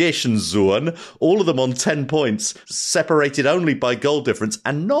relegation zone, all of them on 10 points, separated only by goal difference,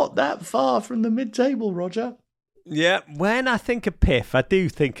 and not that far from the mid-table, Roger. Yeah, when I think of Piff, I do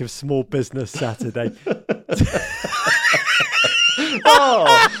think of Small Business Saturday. We're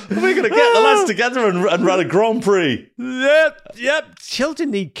going to get the lads together and run a Grand Prix. Yep.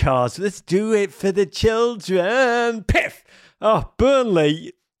 Children need cars. Let's do it for the children. Piff. Oh,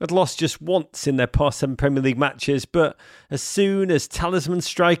 Burnley had lost just once in their past 7 Premier League matches, but as soon as talisman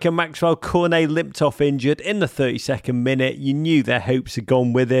striker Maxwell Cornet limped off injured in the 32nd minute, you knew their hopes had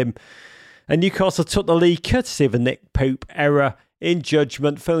gone with him. And Newcastle took the lead courtesy of a Nick Pope error in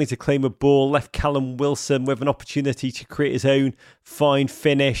judgment, failing to claim a ball, left Callum Wilson with an opportunity to create his own fine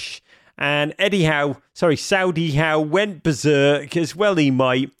finish. And Saudi Howe went berserk, as well he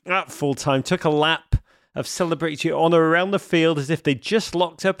might, at full time, took a lap of celebratory honour around the field as if they just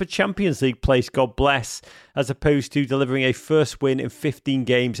locked up a Champions League place, God bless, as opposed to delivering a first win in 15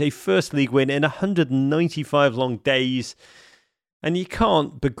 games, a first league win in 195 long days. And you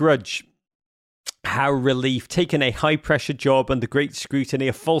can't begrudge Howe relief, taking a high-pressure job under great scrutiny,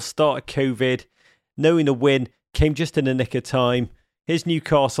 a false start of COVID, knowing the win came just in the nick of time. Here's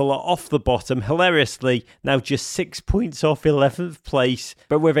Newcastle are off the bottom, hilariously, now just 6 points off 11th place,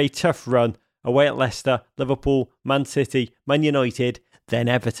 but with a tough run away at Leicester, Liverpool, Man City, Man United, then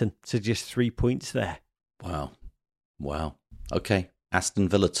Everton. So just 3 points there. Wow. Okay. Aston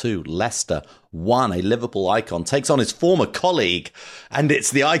Villa 2, Leicester 1. A Liverpool icon takes on his former colleague, and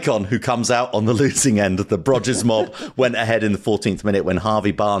it's the icon who comes out on the losing end. The Brodges mob went ahead in the 14th minute when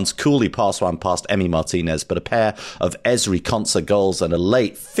Harvey Barnes coolly passed one past Emi Martinez, but a pair of Ezri Konsa goals and a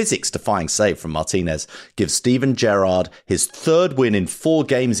late physics-defying save from Martinez gives Steven Gerrard his 3rd win in 4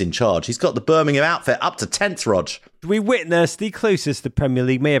 games in charge. He's got the Birmingham outfit up to 10th, Rog. We witnessed the closest the Premier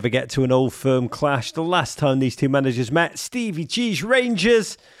League may ever get to an old firm clash. The last time these two managers met, Stevie G's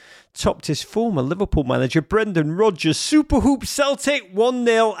Rangers topped his former Liverpool manager Brendan Rodgers' Super Hoop Celtic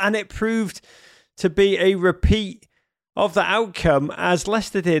 1-0, and it proved to be a repeat of the outcome as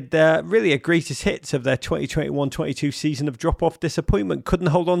Leicester did really a greatest hits of their 2021-22 season of drop-off disappointment. Couldn't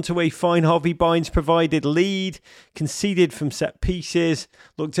hold on to a fine Harvey Barnes provided lead, conceded from set pieces,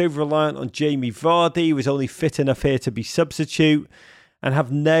 looked over-reliant on Jamie Vardy, who was only fit enough here to be substitute, and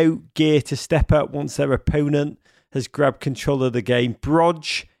have no gear to step up once their opponent has grabbed control of the game.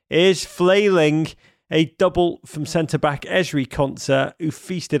 Brodge is flailing. A double from centre-back Ezri Konsa, who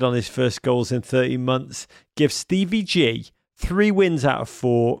feasted on his first goals in 30 months, gives Stevie G 3 wins out of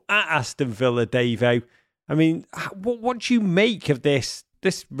 4 at Aston Villa, Davo. I mean, what do you make of this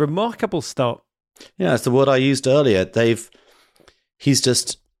remarkable start? Yeah, it's the word I used earlier. He's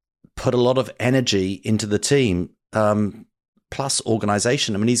just put a lot of energy into the team, plus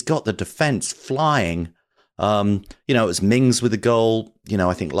organisation. I mean, he's got the defence flying. It was Mings with a goal.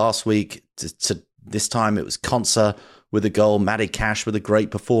 I think last week this time it was Konsa with a goal, Matty Cash with a great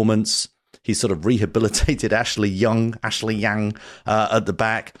performance. He sort of rehabilitated Ashley Young at the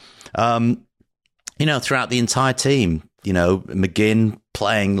back. Throughout the entire team, McGinn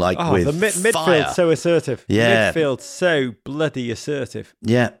playing with the midfield so assertive. Yeah. Midfield so bloody assertive.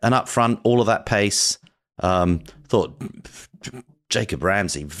 Yeah, and up front, all of that pace. Thought Jacob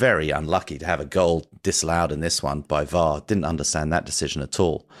Ramsey, very unlucky to have a goal disallowed in this one by VAR. Didn't understand that decision at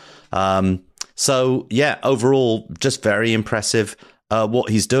all. So, yeah, overall, just very impressive. what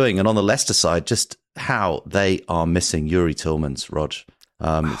he's doing. And on the Leicester side, just how they are missing Yuri Tillmans, Rog.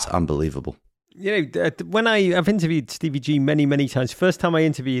 It's unbelievable. When I've interviewed Stevie G many, many times. First time I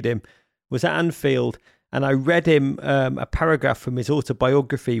interviewed him was at Anfield, and I read him a paragraph from his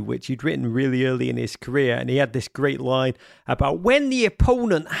autobiography, which he'd written really early in his career. And he had this great line about, when the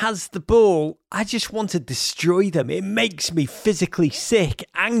opponent has the ball, I just want to destroy them. It makes me physically sick,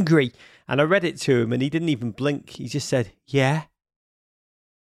 angry. And I read it to him, and he didn't even blink. He just said, yeah.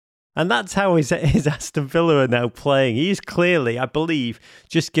 And that's how his Aston Villa are now playing. He's clearly, I believe,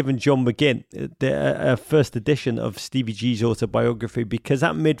 just given John McGinn the first edition of Stevie G's autobiography, because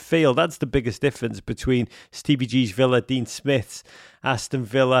that midfield, that's the biggest difference between Stevie G's Villa, Dean Smith's Aston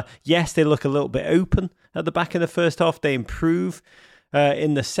Villa. Yes, they look a little bit open at the back in the first half. They improve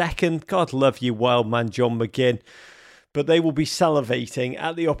in the second. God love you, wild man John McGinn. But they will be salivating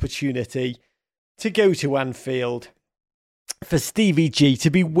at the opportunity to go to Anfield, for Stevie G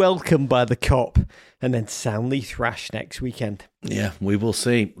to be welcomed by the Kop and then soundly thrashed next weekend. Yeah, we will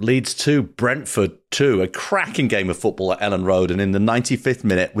see. Leeds 2, Brentford 2. A cracking game of football at Elland Road. And in the 95th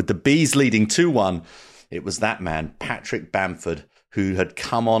minute, with the Bees leading 2-1, it was that man, Patrick Bamford, who had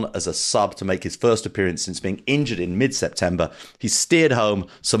come on as a sub to make his first appearance since being injured in mid-September. He steered home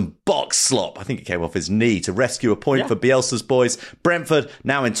some box slop. I think it came off his knee to rescue a point for Bielsa's boys. Brentford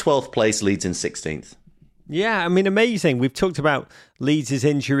now in 12th place, Leeds in 16th. Yeah, I mean, amazing. We've talked about Leeds'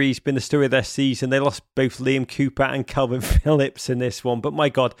 injuries, been the story of their season. They lost both Liam Cooper and Calvin Phillips in this one. But my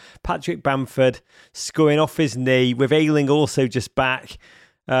God, Patrick Bamford scoring off his knee with Ayling also just back.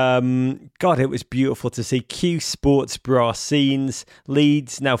 God, it was beautiful to see. Q Sports bra scenes.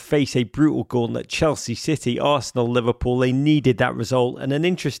 Leeds now face a brutal gauntlet. Chelsea, City, Arsenal, Liverpool. They needed that result. And an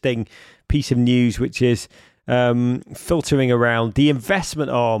interesting piece of news, which is filtering around, the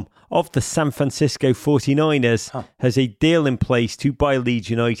investment arm of the San Francisco 49ers has a deal in place to buy Leeds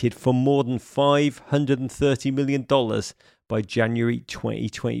United for more than $530 million by January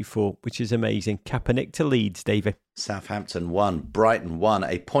 2024, which is amazing. Kaepernick to Leeds, David. Southampton won, Brighton won,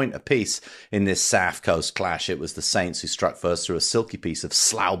 a point apiece in this South Coast clash. It was the Saints who struck first through a silky piece of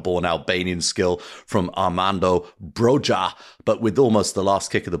Slough-born Albanian skill from Armando Broja. But with almost the last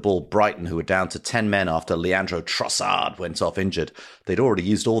kick of the ball, Brighton, who were down to 10 men after Leandro Trossard went off injured, they'd already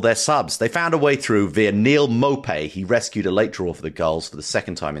used all their subs. They found a way through via Neil Maupay. He rescued a late draw for the goals for the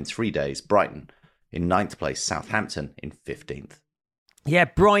second time in 3 days. Brighton in 9th place, Southampton in 15th. Yeah,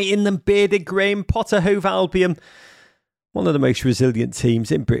 Brighton and bearded Graham Potter, Hove Albion, one of the most resilient teams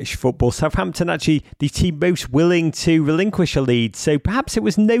in British football. Southampton actually the team most willing to relinquish a lead. So perhaps it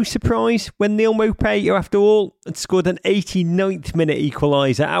was no surprise when Neil Maupay, who after all had scored an 89th minute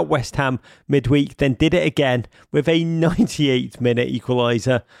equaliser at West Ham midweek, then did it again with a 98th minute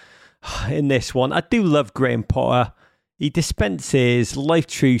equaliser in this one. I do love Graham Potter. He dispenses life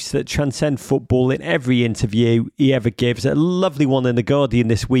truths that transcend football in every interview he ever gives. A lovely one in The Guardian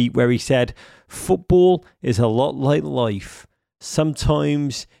this week where he said, football is a lot like life.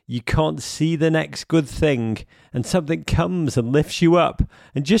 Sometimes you can't see the next good thing and something comes and lifts you up.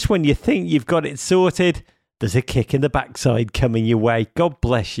 And just when you think you've got it sorted, there's a kick in the backside coming your way. God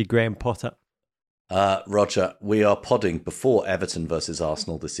bless you, Graham Potter. Roger, we are podding before Everton versus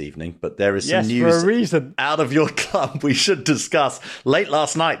Arsenal this evening, but there is some news for a reason out of your club we should discuss. Late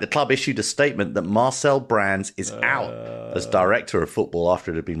last night, the club issued a statement that Marcel Brands is out as director of football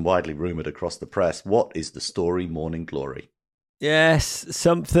after it had been widely rumoured across the press. What is the story, Morning Glory? Yes,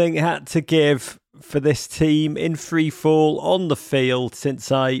 something had to give for this team in free fall on the field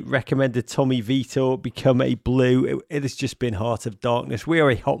since I recommended Tommy Vitor become a Blue. It has just been heart of darkness. We are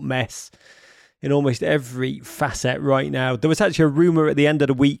a hot mess in almost every facet right now. There was actually a rumour at the end of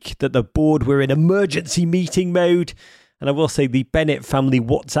the week that the board were in emergency meeting mode. And I will say the Bennett family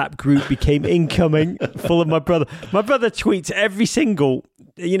WhatsApp group became incoming, full of my brother. My brother tweets every single,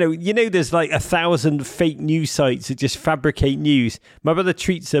 you know, there's like 1,000 fake news sites that just fabricate news. My brother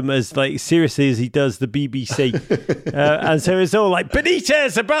treats them as like seriously as he does the BBC. And so it's all like,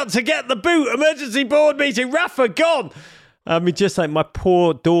 Benitez about to get the boot, emergency board meeting, Rafa gone. I mean, just like my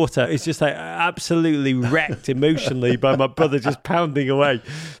poor daughter is just like absolutely wrecked emotionally by my brother just pounding away.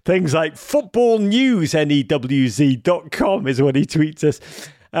 Things like footballnewsnewz.com is what he tweets us.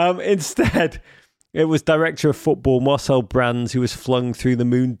 Instead, it was director of football Marcel Brands who was flung through the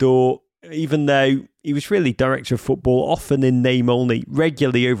moon door, even though he was really director of football, often in name only,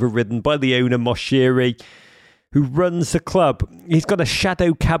 regularly overridden by the owner Moshiri, who runs the club. He's got a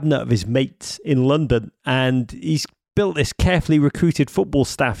shadow cabinet of his mates in London, and he's built this carefully recruited football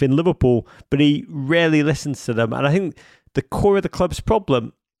staff in Liverpool, but he rarely listens to them. And I think the core of the club's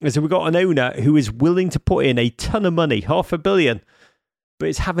problem is that we've got an owner who is willing to put in a ton of money, $500 million, but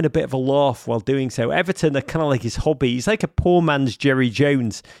is having a bit of a laugh while doing so. Everton are kind of like his hobby. He's like a poor man's Jerry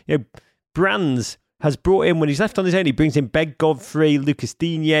Jones. Brands has brought in, when he's left on his own, he brings in Ben Godfrey, Lucas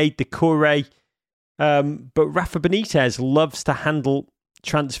Digne, Decore. But Rafa Benitez loves to handle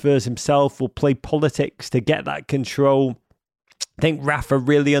transfers himself, will play politics to get that control. I think Rafa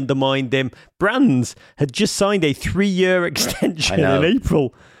really undermined him. Brands had just signed a 3-year extension in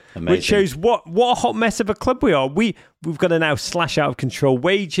April. Amazing. Which shows what a hot mess of a club we are. We've got to now slash out of control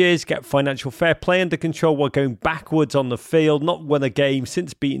wages, get financial fair play under control while going backwards on the field, not won a game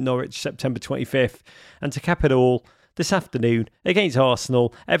since beating Norwich September 25th. And to cap it all, this afternoon against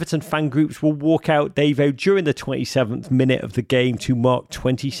Arsenal, Everton fan groups will walk out, Davo, during the 27th minute of the game to mark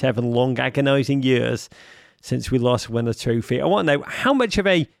 27 long agonising years since we last won a trophy. I want to know, how much of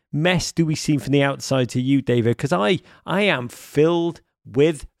a mess do we seem from the outside to you, Davo? Because I am filled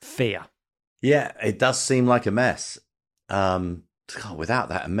with fear. Yeah, it does seem like a mess. Without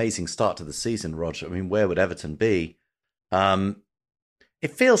that amazing start to the season, Roger, I mean, where would Everton be?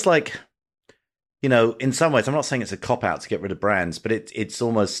 It feels like, in some ways, I'm not saying it's a cop-out to get rid of Brands, but it's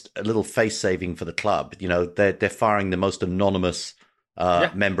almost a little face-saving for the club. They're firing the most anonymous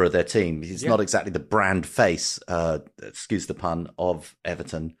member of their team. He's not exactly the brand face, excuse the pun, of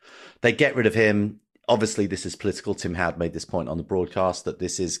Everton. They get rid of him. Obviously, this is political. Tim Howard made this point on the broadcast that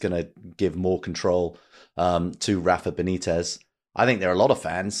this is going to give more control to Rafa Benitez. I think there are a lot of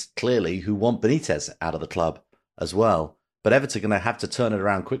fans, clearly, who want Benitez out of the club as well. But Everton are going to have to turn it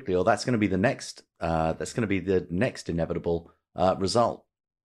around quickly, or that's going to be the next. That's going to be the next inevitable result.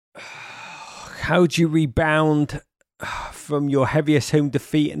 How do you rebound from your heaviest home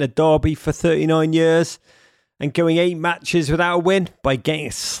defeat in a derby for 39 years and going 8 matches without a win by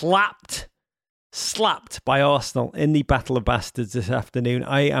getting slapped by Arsenal in the Battle of Bastards this afternoon?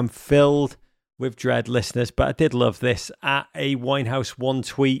 I am filled with dread, listeners, but I did love this. At a Winehouse One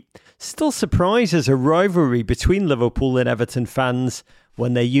tweet, still surprises a rivalry between Liverpool and Everton fans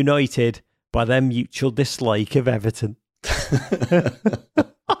when they're united by their mutual dislike of Everton.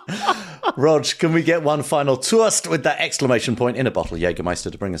 Rog, can we get one final toast with that exclamation point in a bottle of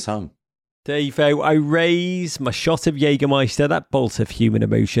Jägermeister to bring us home? Davo, I raise my shot of Jägermeister, that bolt of human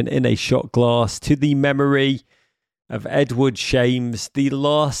emotion, in a shot glass to the memory of Edward Shames, the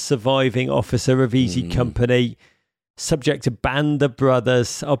last surviving officer of Easy Company, subject to Band of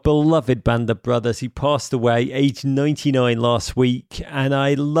Brothers, our beloved Band of Brothers. He passed away aged 99 last week, and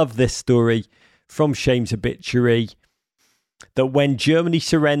I love this story from Shames' obituary, that when Germany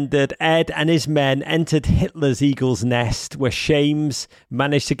surrendered, Ed and his men entered Hitler's Eagle's Nest, where Shames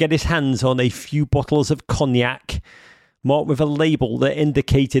managed to get his hands on a few bottles of cognac, marked with a label that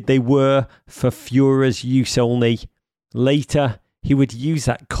indicated they were for Führer's use only. Later, he would use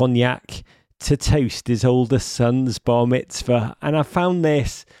that cognac to toast his oldest son's bar mitzvah, and I found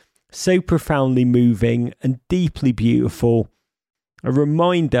this so profoundly moving and deeply beautiful. A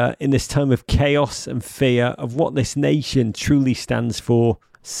reminder in this time of chaos and fear of what this nation truly stands for: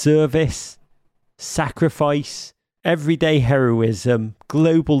 service, sacrifice, everyday heroism,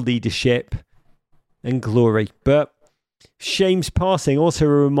 global leadership, and glory. But Shames' passing also a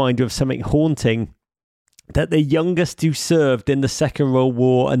reminder of something haunting, that the youngest who served in the Second World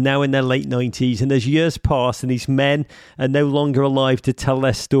War are now in their late 90s, and as years pass and these men are no longer alive to tell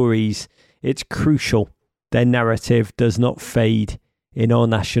their stories, it's crucial their narrative does not fade in our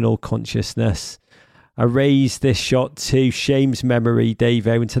national consciousness. I raise this shot to Shames' memory,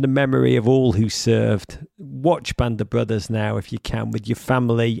 Davo, and to the memory of all who served. Watch Band of Brothers now if you can, with your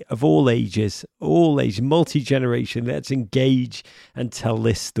family of all ages, multi-generation. Let's engage and tell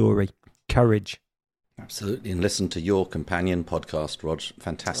this story. Courage. Absolutely. And listen to your companion podcast, Rog.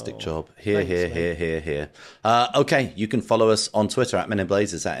 Fantastic job. Here. Okay, you can follow us on Twitter at Men in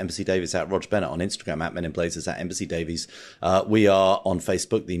Blazers, at Embassy Davies, at Rog Bennett, on Instagram at Men in Blazers, at Embassy Davies. We are on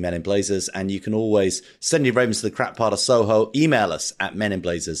Facebook, the Men in Blazers, and you can always send your ravens to the crap part of Soho. Email us at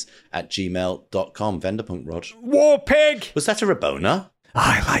meninblazers@gmail.com. Venderpunk, Rog. War Pig! Was that a Rabona?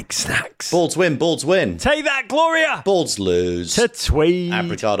 I like snacks. Balds win. Take that, Gloria. Balds lose. To Tweed.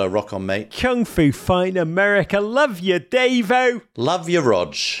 Abricado, rock on, mate. Kung Fu Fight America. Love you, Davo. Love you,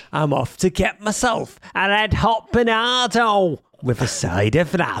 Rog. I'm off to get myself a red hot Bernardo with a side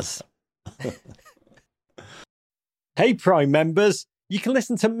of Raz. Hey, Prime members. You can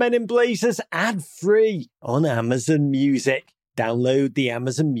listen to Men in Blazers ad-free on Amazon Music. Download the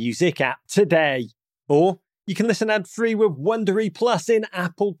Amazon Music app today. Or you can listen ad-free with Wondery Plus in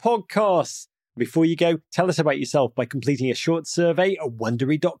Apple Podcasts. Before you go, tell us about yourself by completing a short survey at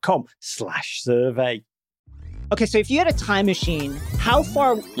wondery.com/survey. Okay, so if you had a time machine, how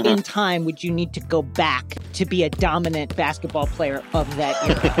far in time would you need to go back to be a dominant basketball player of that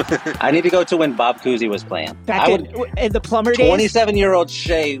era? I need to go to when Bob Cousy was playing. Back in the plumber days? 27-year-old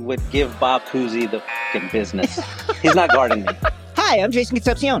Shea would give Bob Cousy the fucking business. He's not guarding me. Hi, I'm Jason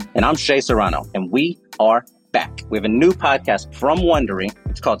Concepcion. And I'm Shea Serrano. And we are back. We have a new podcast from Wondery.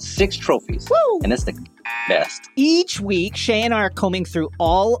 It's called Six Trophies. Woo! And it's the best. Each week, Shea and I are combing through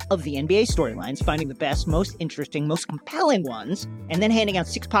all of the NBA storylines, finding the best, most interesting, most compelling ones, and then handing out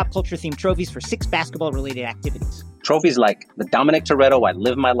 6 pop culture-themed trophies for 6 basketball-related activities. Trophies like the Dominic Toretto I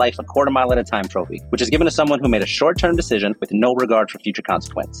Live My Life a Quarter Mile at a Time trophy, which is given to someone who made a short-term decision with no regard for future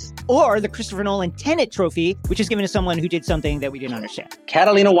consequence. Or the Christopher Nolan Tenet trophy, which is given to someone who did something that we didn't understand.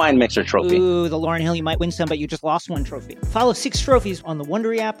 Catalina Wine Mixer trophy. Ooh, the Lauryn Hill You Might Win Some, But You Just Lost One trophy. Follow 6 Trophies on the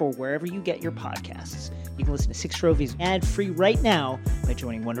Wondery app or wherever you get your podcasts. You can listen to 6 Trophies ad-free right now by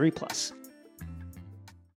joining Wondery Plus.